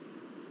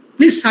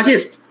 Please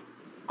suggest.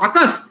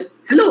 Akash,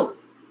 hello.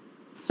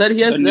 Sir,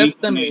 he has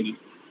left the meeting.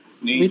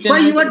 Why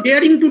you are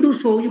daring to do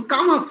so? You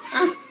come up.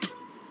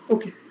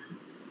 Okay.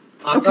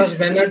 Akash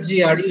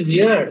Banerjee, are you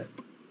here?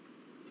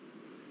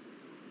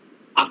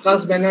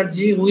 Akash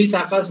Banerjee, who is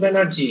Akash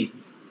Banerjee?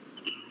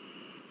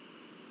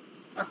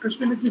 Akash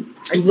Banerjee.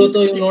 Subroto,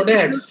 you know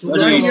that?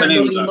 Subroto Mondal,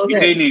 you know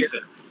that?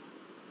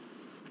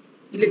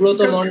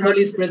 Subroto Mondal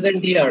is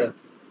present here.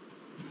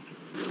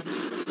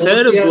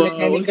 Sir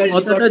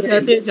কথাটা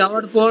চ্যাটে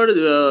যাওয়ার পর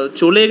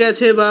চলে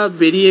গেছে বা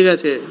বেরিয়ে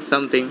গেছে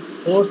something.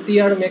 Fourth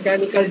year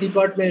mechanical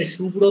department,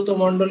 Subroto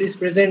Mondal is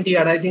present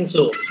here, I think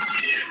so.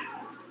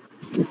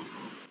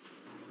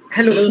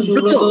 Hello,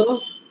 Subroto.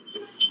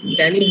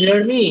 Can you hear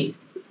me?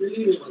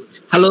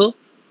 Hello.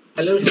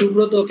 Hello,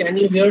 Subroto, can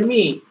you hear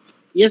me?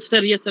 Yes,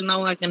 sir. Yes, sir.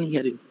 Now I can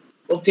hear you.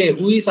 Okay,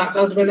 who is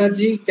Akash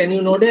Banerjee? Can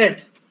you know that?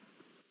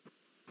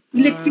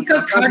 Electrical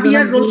third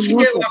year roll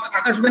sheet,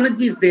 Akash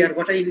Banerjee is there,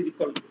 what I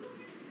recall.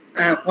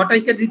 What I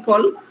can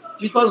recall,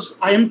 because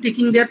I am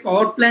taking their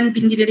power plant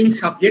engineering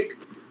subject,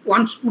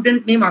 one student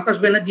named Akash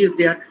Banerjee is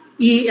there.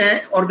 He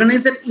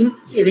organizer in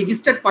a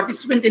registered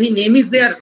participant, any name is there?